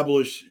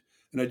establish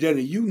an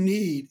identity, you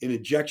need an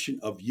injection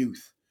of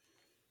youth.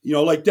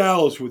 Like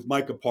Dallas with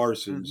Micah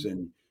Parsons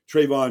and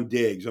Trayvon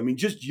Diggs. I mean,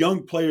 just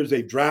young players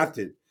they've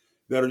drafted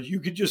that you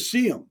could just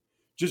see them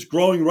just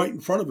growing right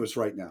in front of us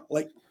right now.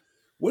 Like,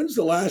 when's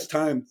the last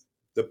time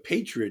the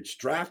Patriots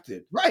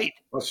drafted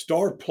a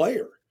star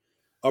player,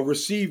 a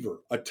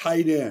receiver, a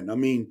tight end? I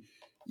mean,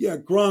 yeah,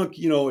 Gronk,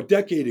 a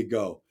decade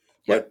ago.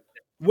 But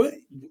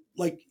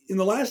like in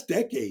the last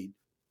decade,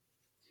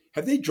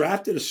 have they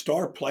drafted a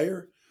star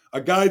player, a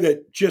guy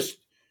that just,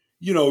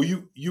 you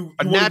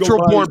a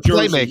natural born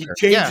playmaker? He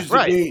changes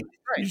the game.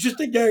 Right. You just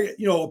think that,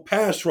 a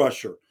pass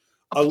rusher,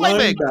 a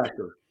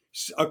linebacker,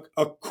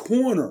 a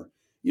corner.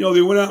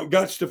 They went out and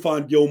got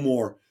Stephon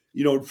Gilmore,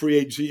 in free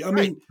agency. I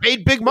mean,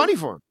 paid big money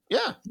for him.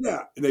 Yeah.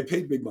 Yeah. And they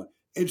paid big money.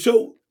 And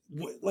so,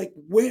 like,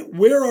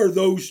 where are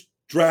those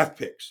draft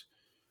picks?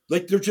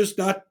 Like, they're just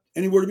not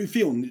anywhere to be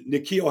found.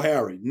 N'Keal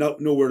Harry,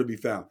 nowhere to be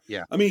found.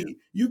 Yeah. I mean,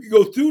 you could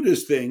go through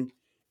this thing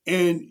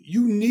and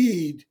you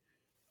need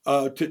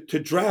to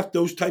draft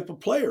those type of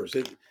players.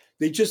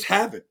 They just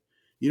haven't.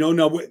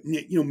 Now,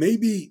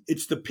 maybe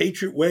it's the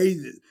Patriot way.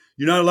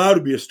 You're not allowed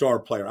to be a star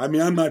player. I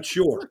mean, I'm not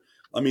sure.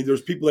 I mean,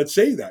 there's people that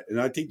say that, and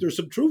I think there's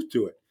some truth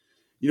to it.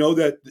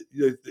 That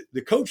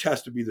the coach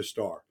has to be the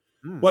star.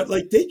 But,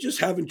 like, they just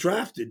haven't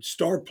drafted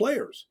star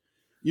players.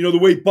 The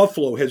way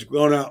Buffalo has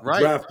gone out and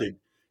drafted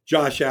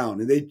Josh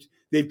Allen, and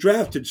they've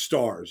drafted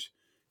stars,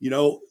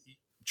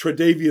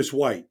 Tre'Davious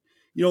White.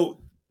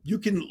 You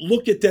can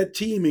look at that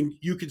team and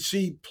you can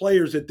see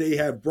players that they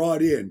have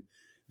brought in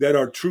that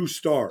are true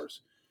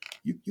stars.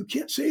 You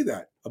can't say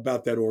that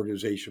about that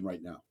organization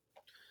right now.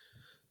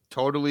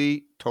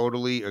 Totally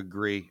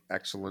agree.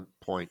 Excellent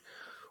point.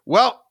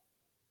 Well,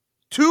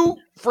 two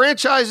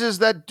franchises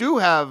that do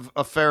have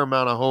a fair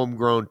amount of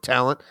homegrown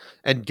talent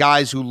and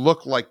guys who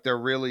look like they're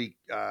really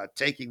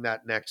taking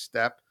that next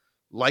step,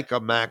 like a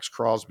Max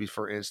Crosby,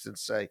 for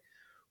instance, say,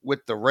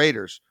 with the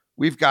Raiders.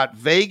 We've got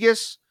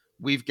Vegas.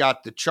 We've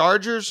got the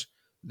Chargers.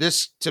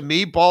 This, to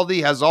me,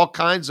 Baldy, has all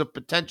kinds of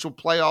potential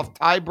playoff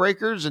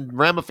tiebreakers and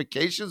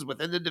ramifications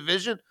within the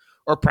division,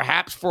 or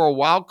perhaps for a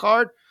wild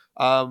card.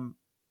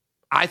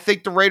 I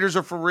think the Raiders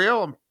are for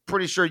real. I'm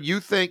pretty sure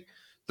you think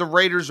the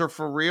Raiders are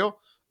for real.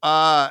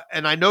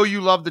 And I know you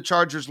love the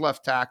Chargers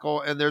left tackle,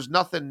 and there's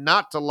nothing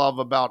not to love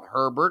about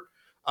Herbert.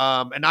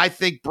 And I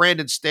think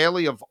Brandon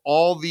Staley, of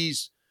all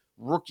these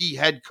rookie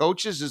head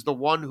coaches, is the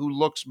one who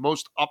looks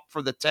most up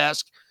for the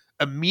task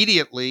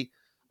immediately.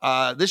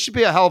 This should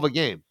be a hell of a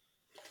game.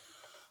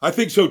 I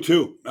think so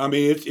too. I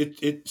mean,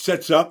 it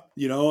sets up,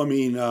 you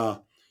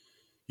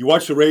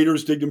watch the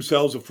Raiders dig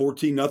themselves a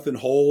 14-0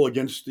 hole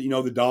against,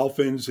 the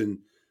Dolphins, and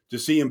to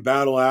see them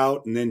battle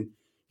out and then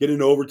get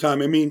into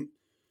overtime. I mean,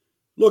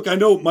 look, I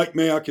know Mike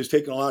Mayock has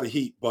taken a lot of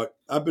heat, but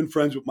I've been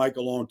friends with Mike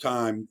a long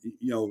time.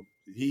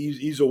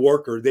 He's a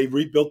worker. They've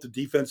rebuilt the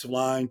defensive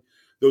line.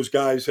 Those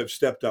guys have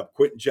stepped up.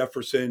 Quentin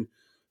Jefferson,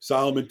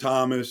 Solomon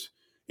Thomas,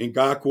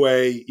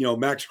 Ngakoue,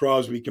 Max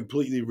Crosby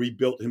completely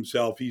rebuilt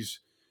himself. He's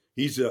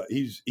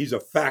a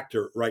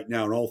factor right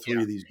now in all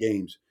three of these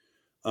games.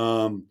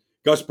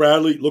 Gus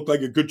Bradley looked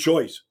like a good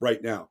choice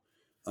right now.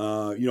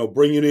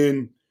 Bringing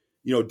in,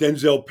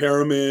 Denzel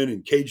Perriman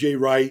and KJ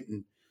Wright,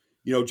 and,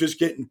 just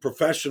getting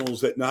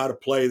professionals that know how to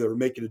play, that are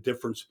making a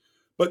difference.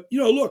 But,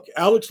 look,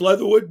 Alex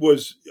Leatherwood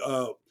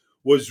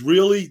was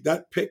really,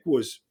 that pick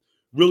was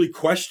really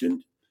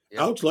questioned.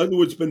 Yep. Alex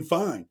Leatherwood's been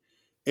fine.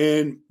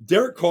 And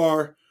Derek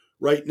Carr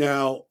right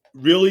now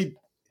really,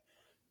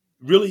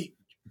 really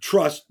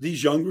trust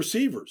these young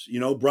receivers,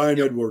 Brian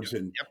Edwards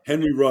and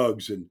Henry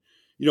Ruggs and,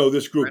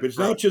 this group. It's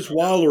not just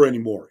Waller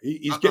anymore.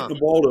 He's getting the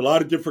ball to a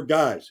lot of different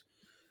guys.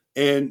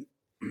 And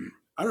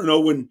I don't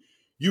know, when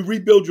you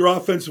rebuild your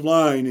offensive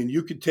line and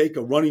you could take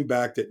a running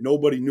back that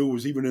nobody knew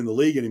was even in the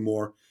league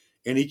anymore,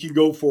 and he can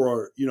go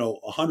for,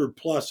 100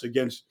 plus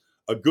against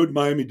a good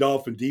Miami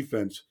Dolphin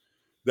defense,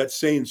 that's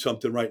saying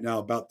something right now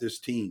about this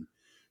team.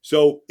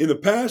 So in the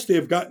past, they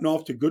have gotten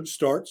off to good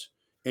starts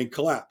and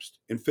collapsed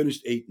and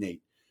finished 8-8.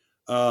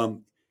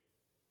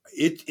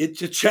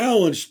 It's a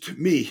challenge to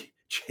me,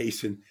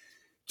 Jason,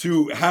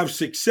 to have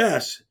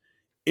success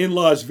in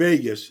Las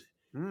Vegas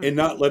and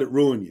not let it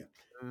ruin you.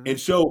 Mm-hmm. And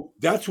so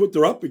that's what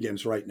they're up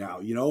against right now.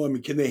 I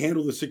mean, can they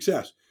handle the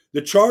success?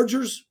 The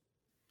Chargers,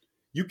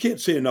 you can't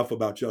say enough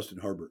about Justin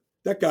Herbert.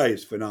 That guy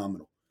is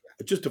phenomenal.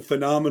 Just a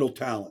phenomenal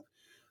talent.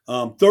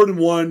 3rd and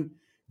 1,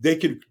 they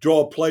can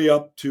draw a play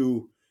up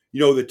to,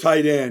 the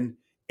tight end,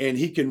 and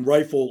he can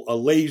rifle a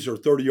laser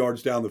 30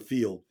 yards down the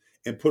field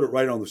and put it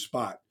right on the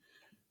spot.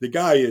 The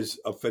guy is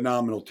a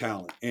phenomenal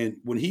talent. And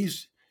when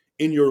he's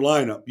in your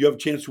lineup, you have a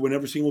chance to win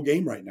every single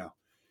game right now.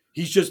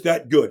 He's just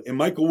that good. And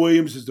Michael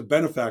Williams is the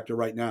benefactor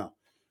right now.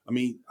 I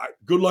mean,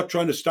 good luck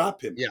trying to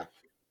stop him. Yeah.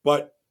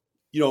 But,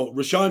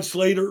 Rashawn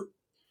Slater,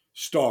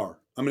 star.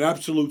 I'm an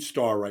absolute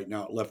star right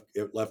now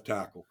at left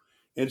tackle.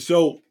 And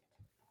so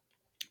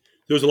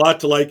there's a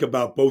lot to like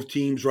about both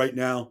teams right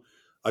now.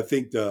 I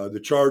think the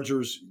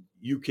Chargers,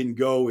 you can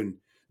go and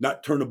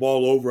not turn the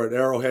ball over at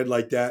Arrowhead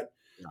like that.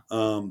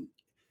 Yeah.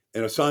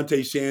 And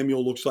Asante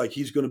Samuel looks like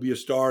he's going to be a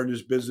star in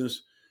this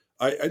business.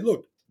 I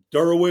look,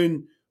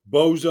 Derwin,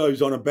 Boza,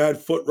 he's on a bad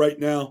foot right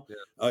now.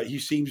 Yeah. He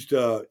seems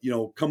to,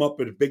 come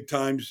up at big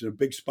times in a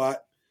big spot.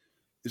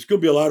 It's going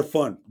to be a lot of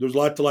fun. There's a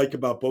lot to like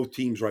about both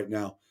teams right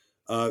now.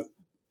 The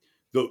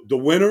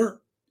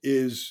winner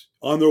is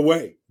on their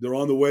way. They're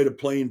on the way to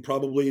playing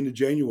probably into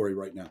January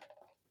right now.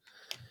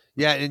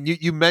 Yeah, and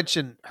you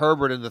mentioned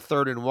Herbert in the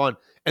 3rd and 1.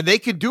 And they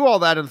can do all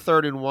that in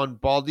 3rd and 1,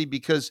 Baldy,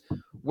 because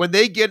when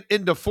they get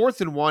into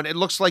 4th and 1, it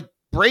looks like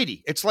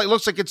Brady.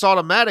 Looks like it's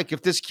automatic.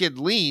 If this kid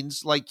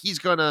leans, like he's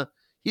gonna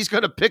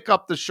pick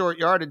up the short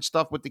yardage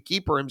stuff with the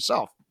keeper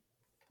himself.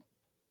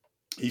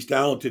 He's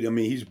talented. I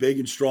mean, he's big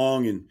and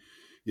strong, and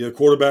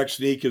quarterback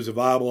sneak is a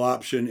viable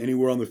option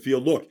anywhere on the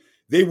field. Look,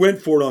 they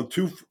went for it on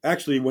 3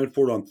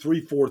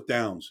 4th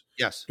downs.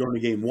 Yes. During the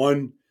game.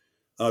 1,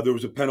 there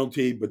was a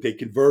penalty, but they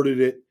converted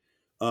it.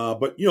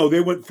 But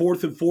they went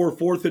 4th and 4,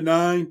 4th and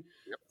 9.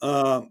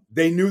 Yep.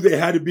 They knew they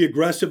had to be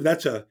aggressive.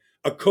 That's a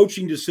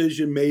coaching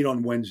decision made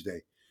on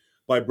Wednesday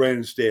by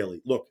Brandon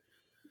Staley. Look,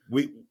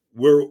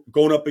 we're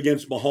going up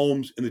against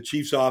Mahomes and the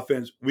Chiefs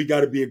offense. We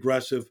got to be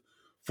aggressive.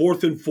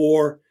 4th and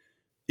 4.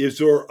 Is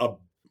there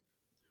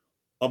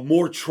a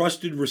more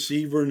trusted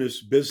receiver in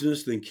this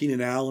business than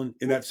Keenan Allen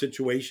in that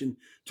situation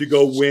to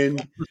go win?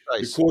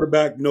 Nice. The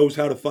quarterback knows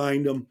how to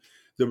find them.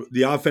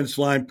 The offense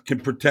line can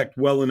protect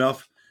well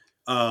enough.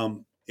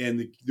 And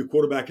the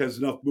quarterback has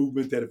enough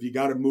movement that if you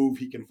got to move,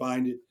 he can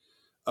find it.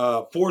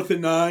 4th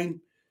and 9,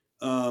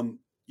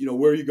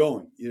 where are you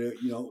going? You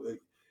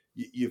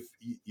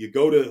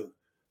go to,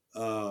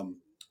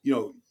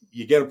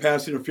 you get a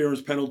pass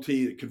interference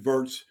penalty. It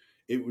converts.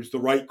 It was the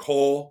right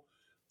call.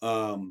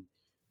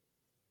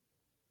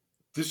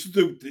 This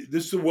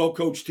is a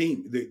well-coached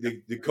team.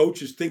 The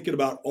coach is thinking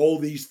about all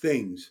these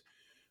things,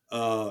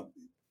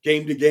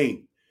 game to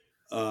game.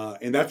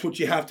 And that's what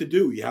you have to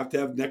do. You have to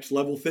have next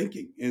level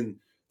thinking. And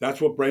that's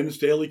what Brandon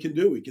Staley can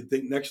do. He can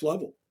think next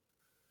level.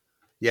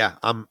 Yeah,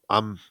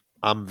 I'm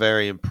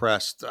very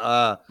impressed.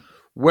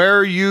 Where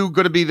are you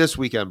going to be this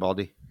weekend,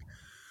 Baldy?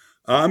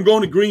 I'm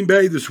going to Green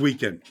Bay this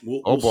weekend.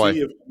 We'll boy.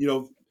 See if,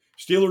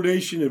 Steeler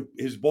Nation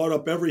has bought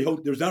up every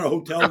hotel. There's not a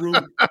hotel room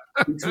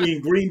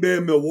between Green Bay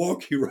and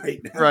Milwaukee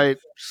right now. Right.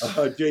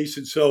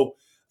 Jason. So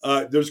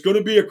there's going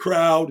to be a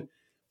crowd.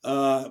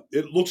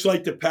 It looks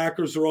like the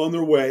Packers are on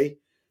their way.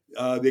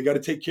 They got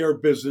to take care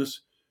of business.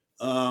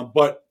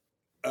 But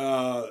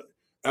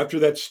after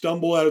that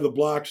stumble out of the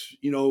blocks,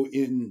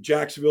 in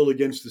Jacksonville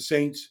against the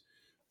Saints,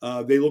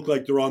 they look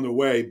like they're on their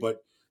way.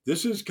 But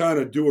this is kind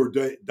of do or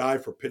die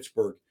for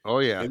Pittsburgh. Oh,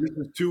 yeah. And this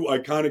is 2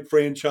 iconic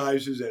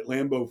franchises at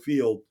Lambeau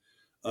Field.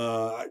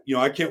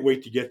 I can't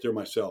wait to get there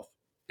myself.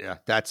 Yeah,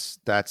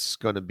 that's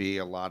going to be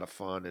a lot of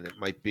fun, and it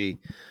might be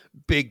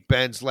Big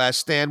Ben's last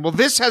stand. Well,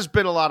 this has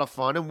been a lot of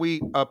fun, and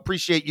we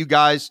appreciate you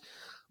guys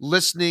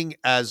listening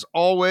as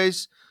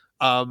always.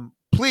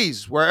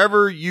 Please,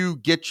 wherever you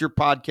get your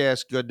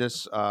podcast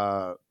goodness,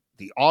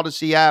 the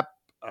Odyssey app,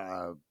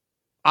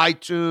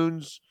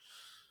 iTunes,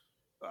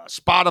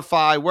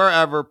 Spotify,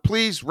 wherever,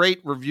 please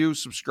rate, review,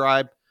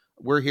 subscribe.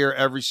 We're here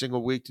every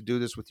single week to do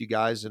this with you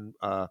guys, and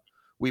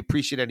we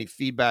appreciate any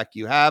feedback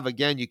you have.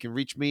 Again, you can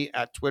reach me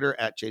at Twitter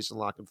at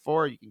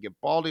JasonLockenFora. You can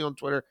get Baldy on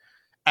Twitter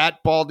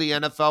at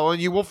BaldyNFL,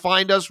 and you will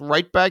find us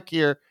right back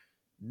here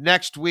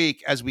next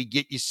week as we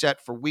get you set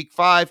for Week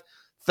 5.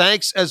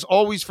 Thanks, as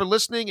always, for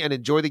listening, and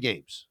enjoy the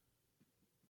games.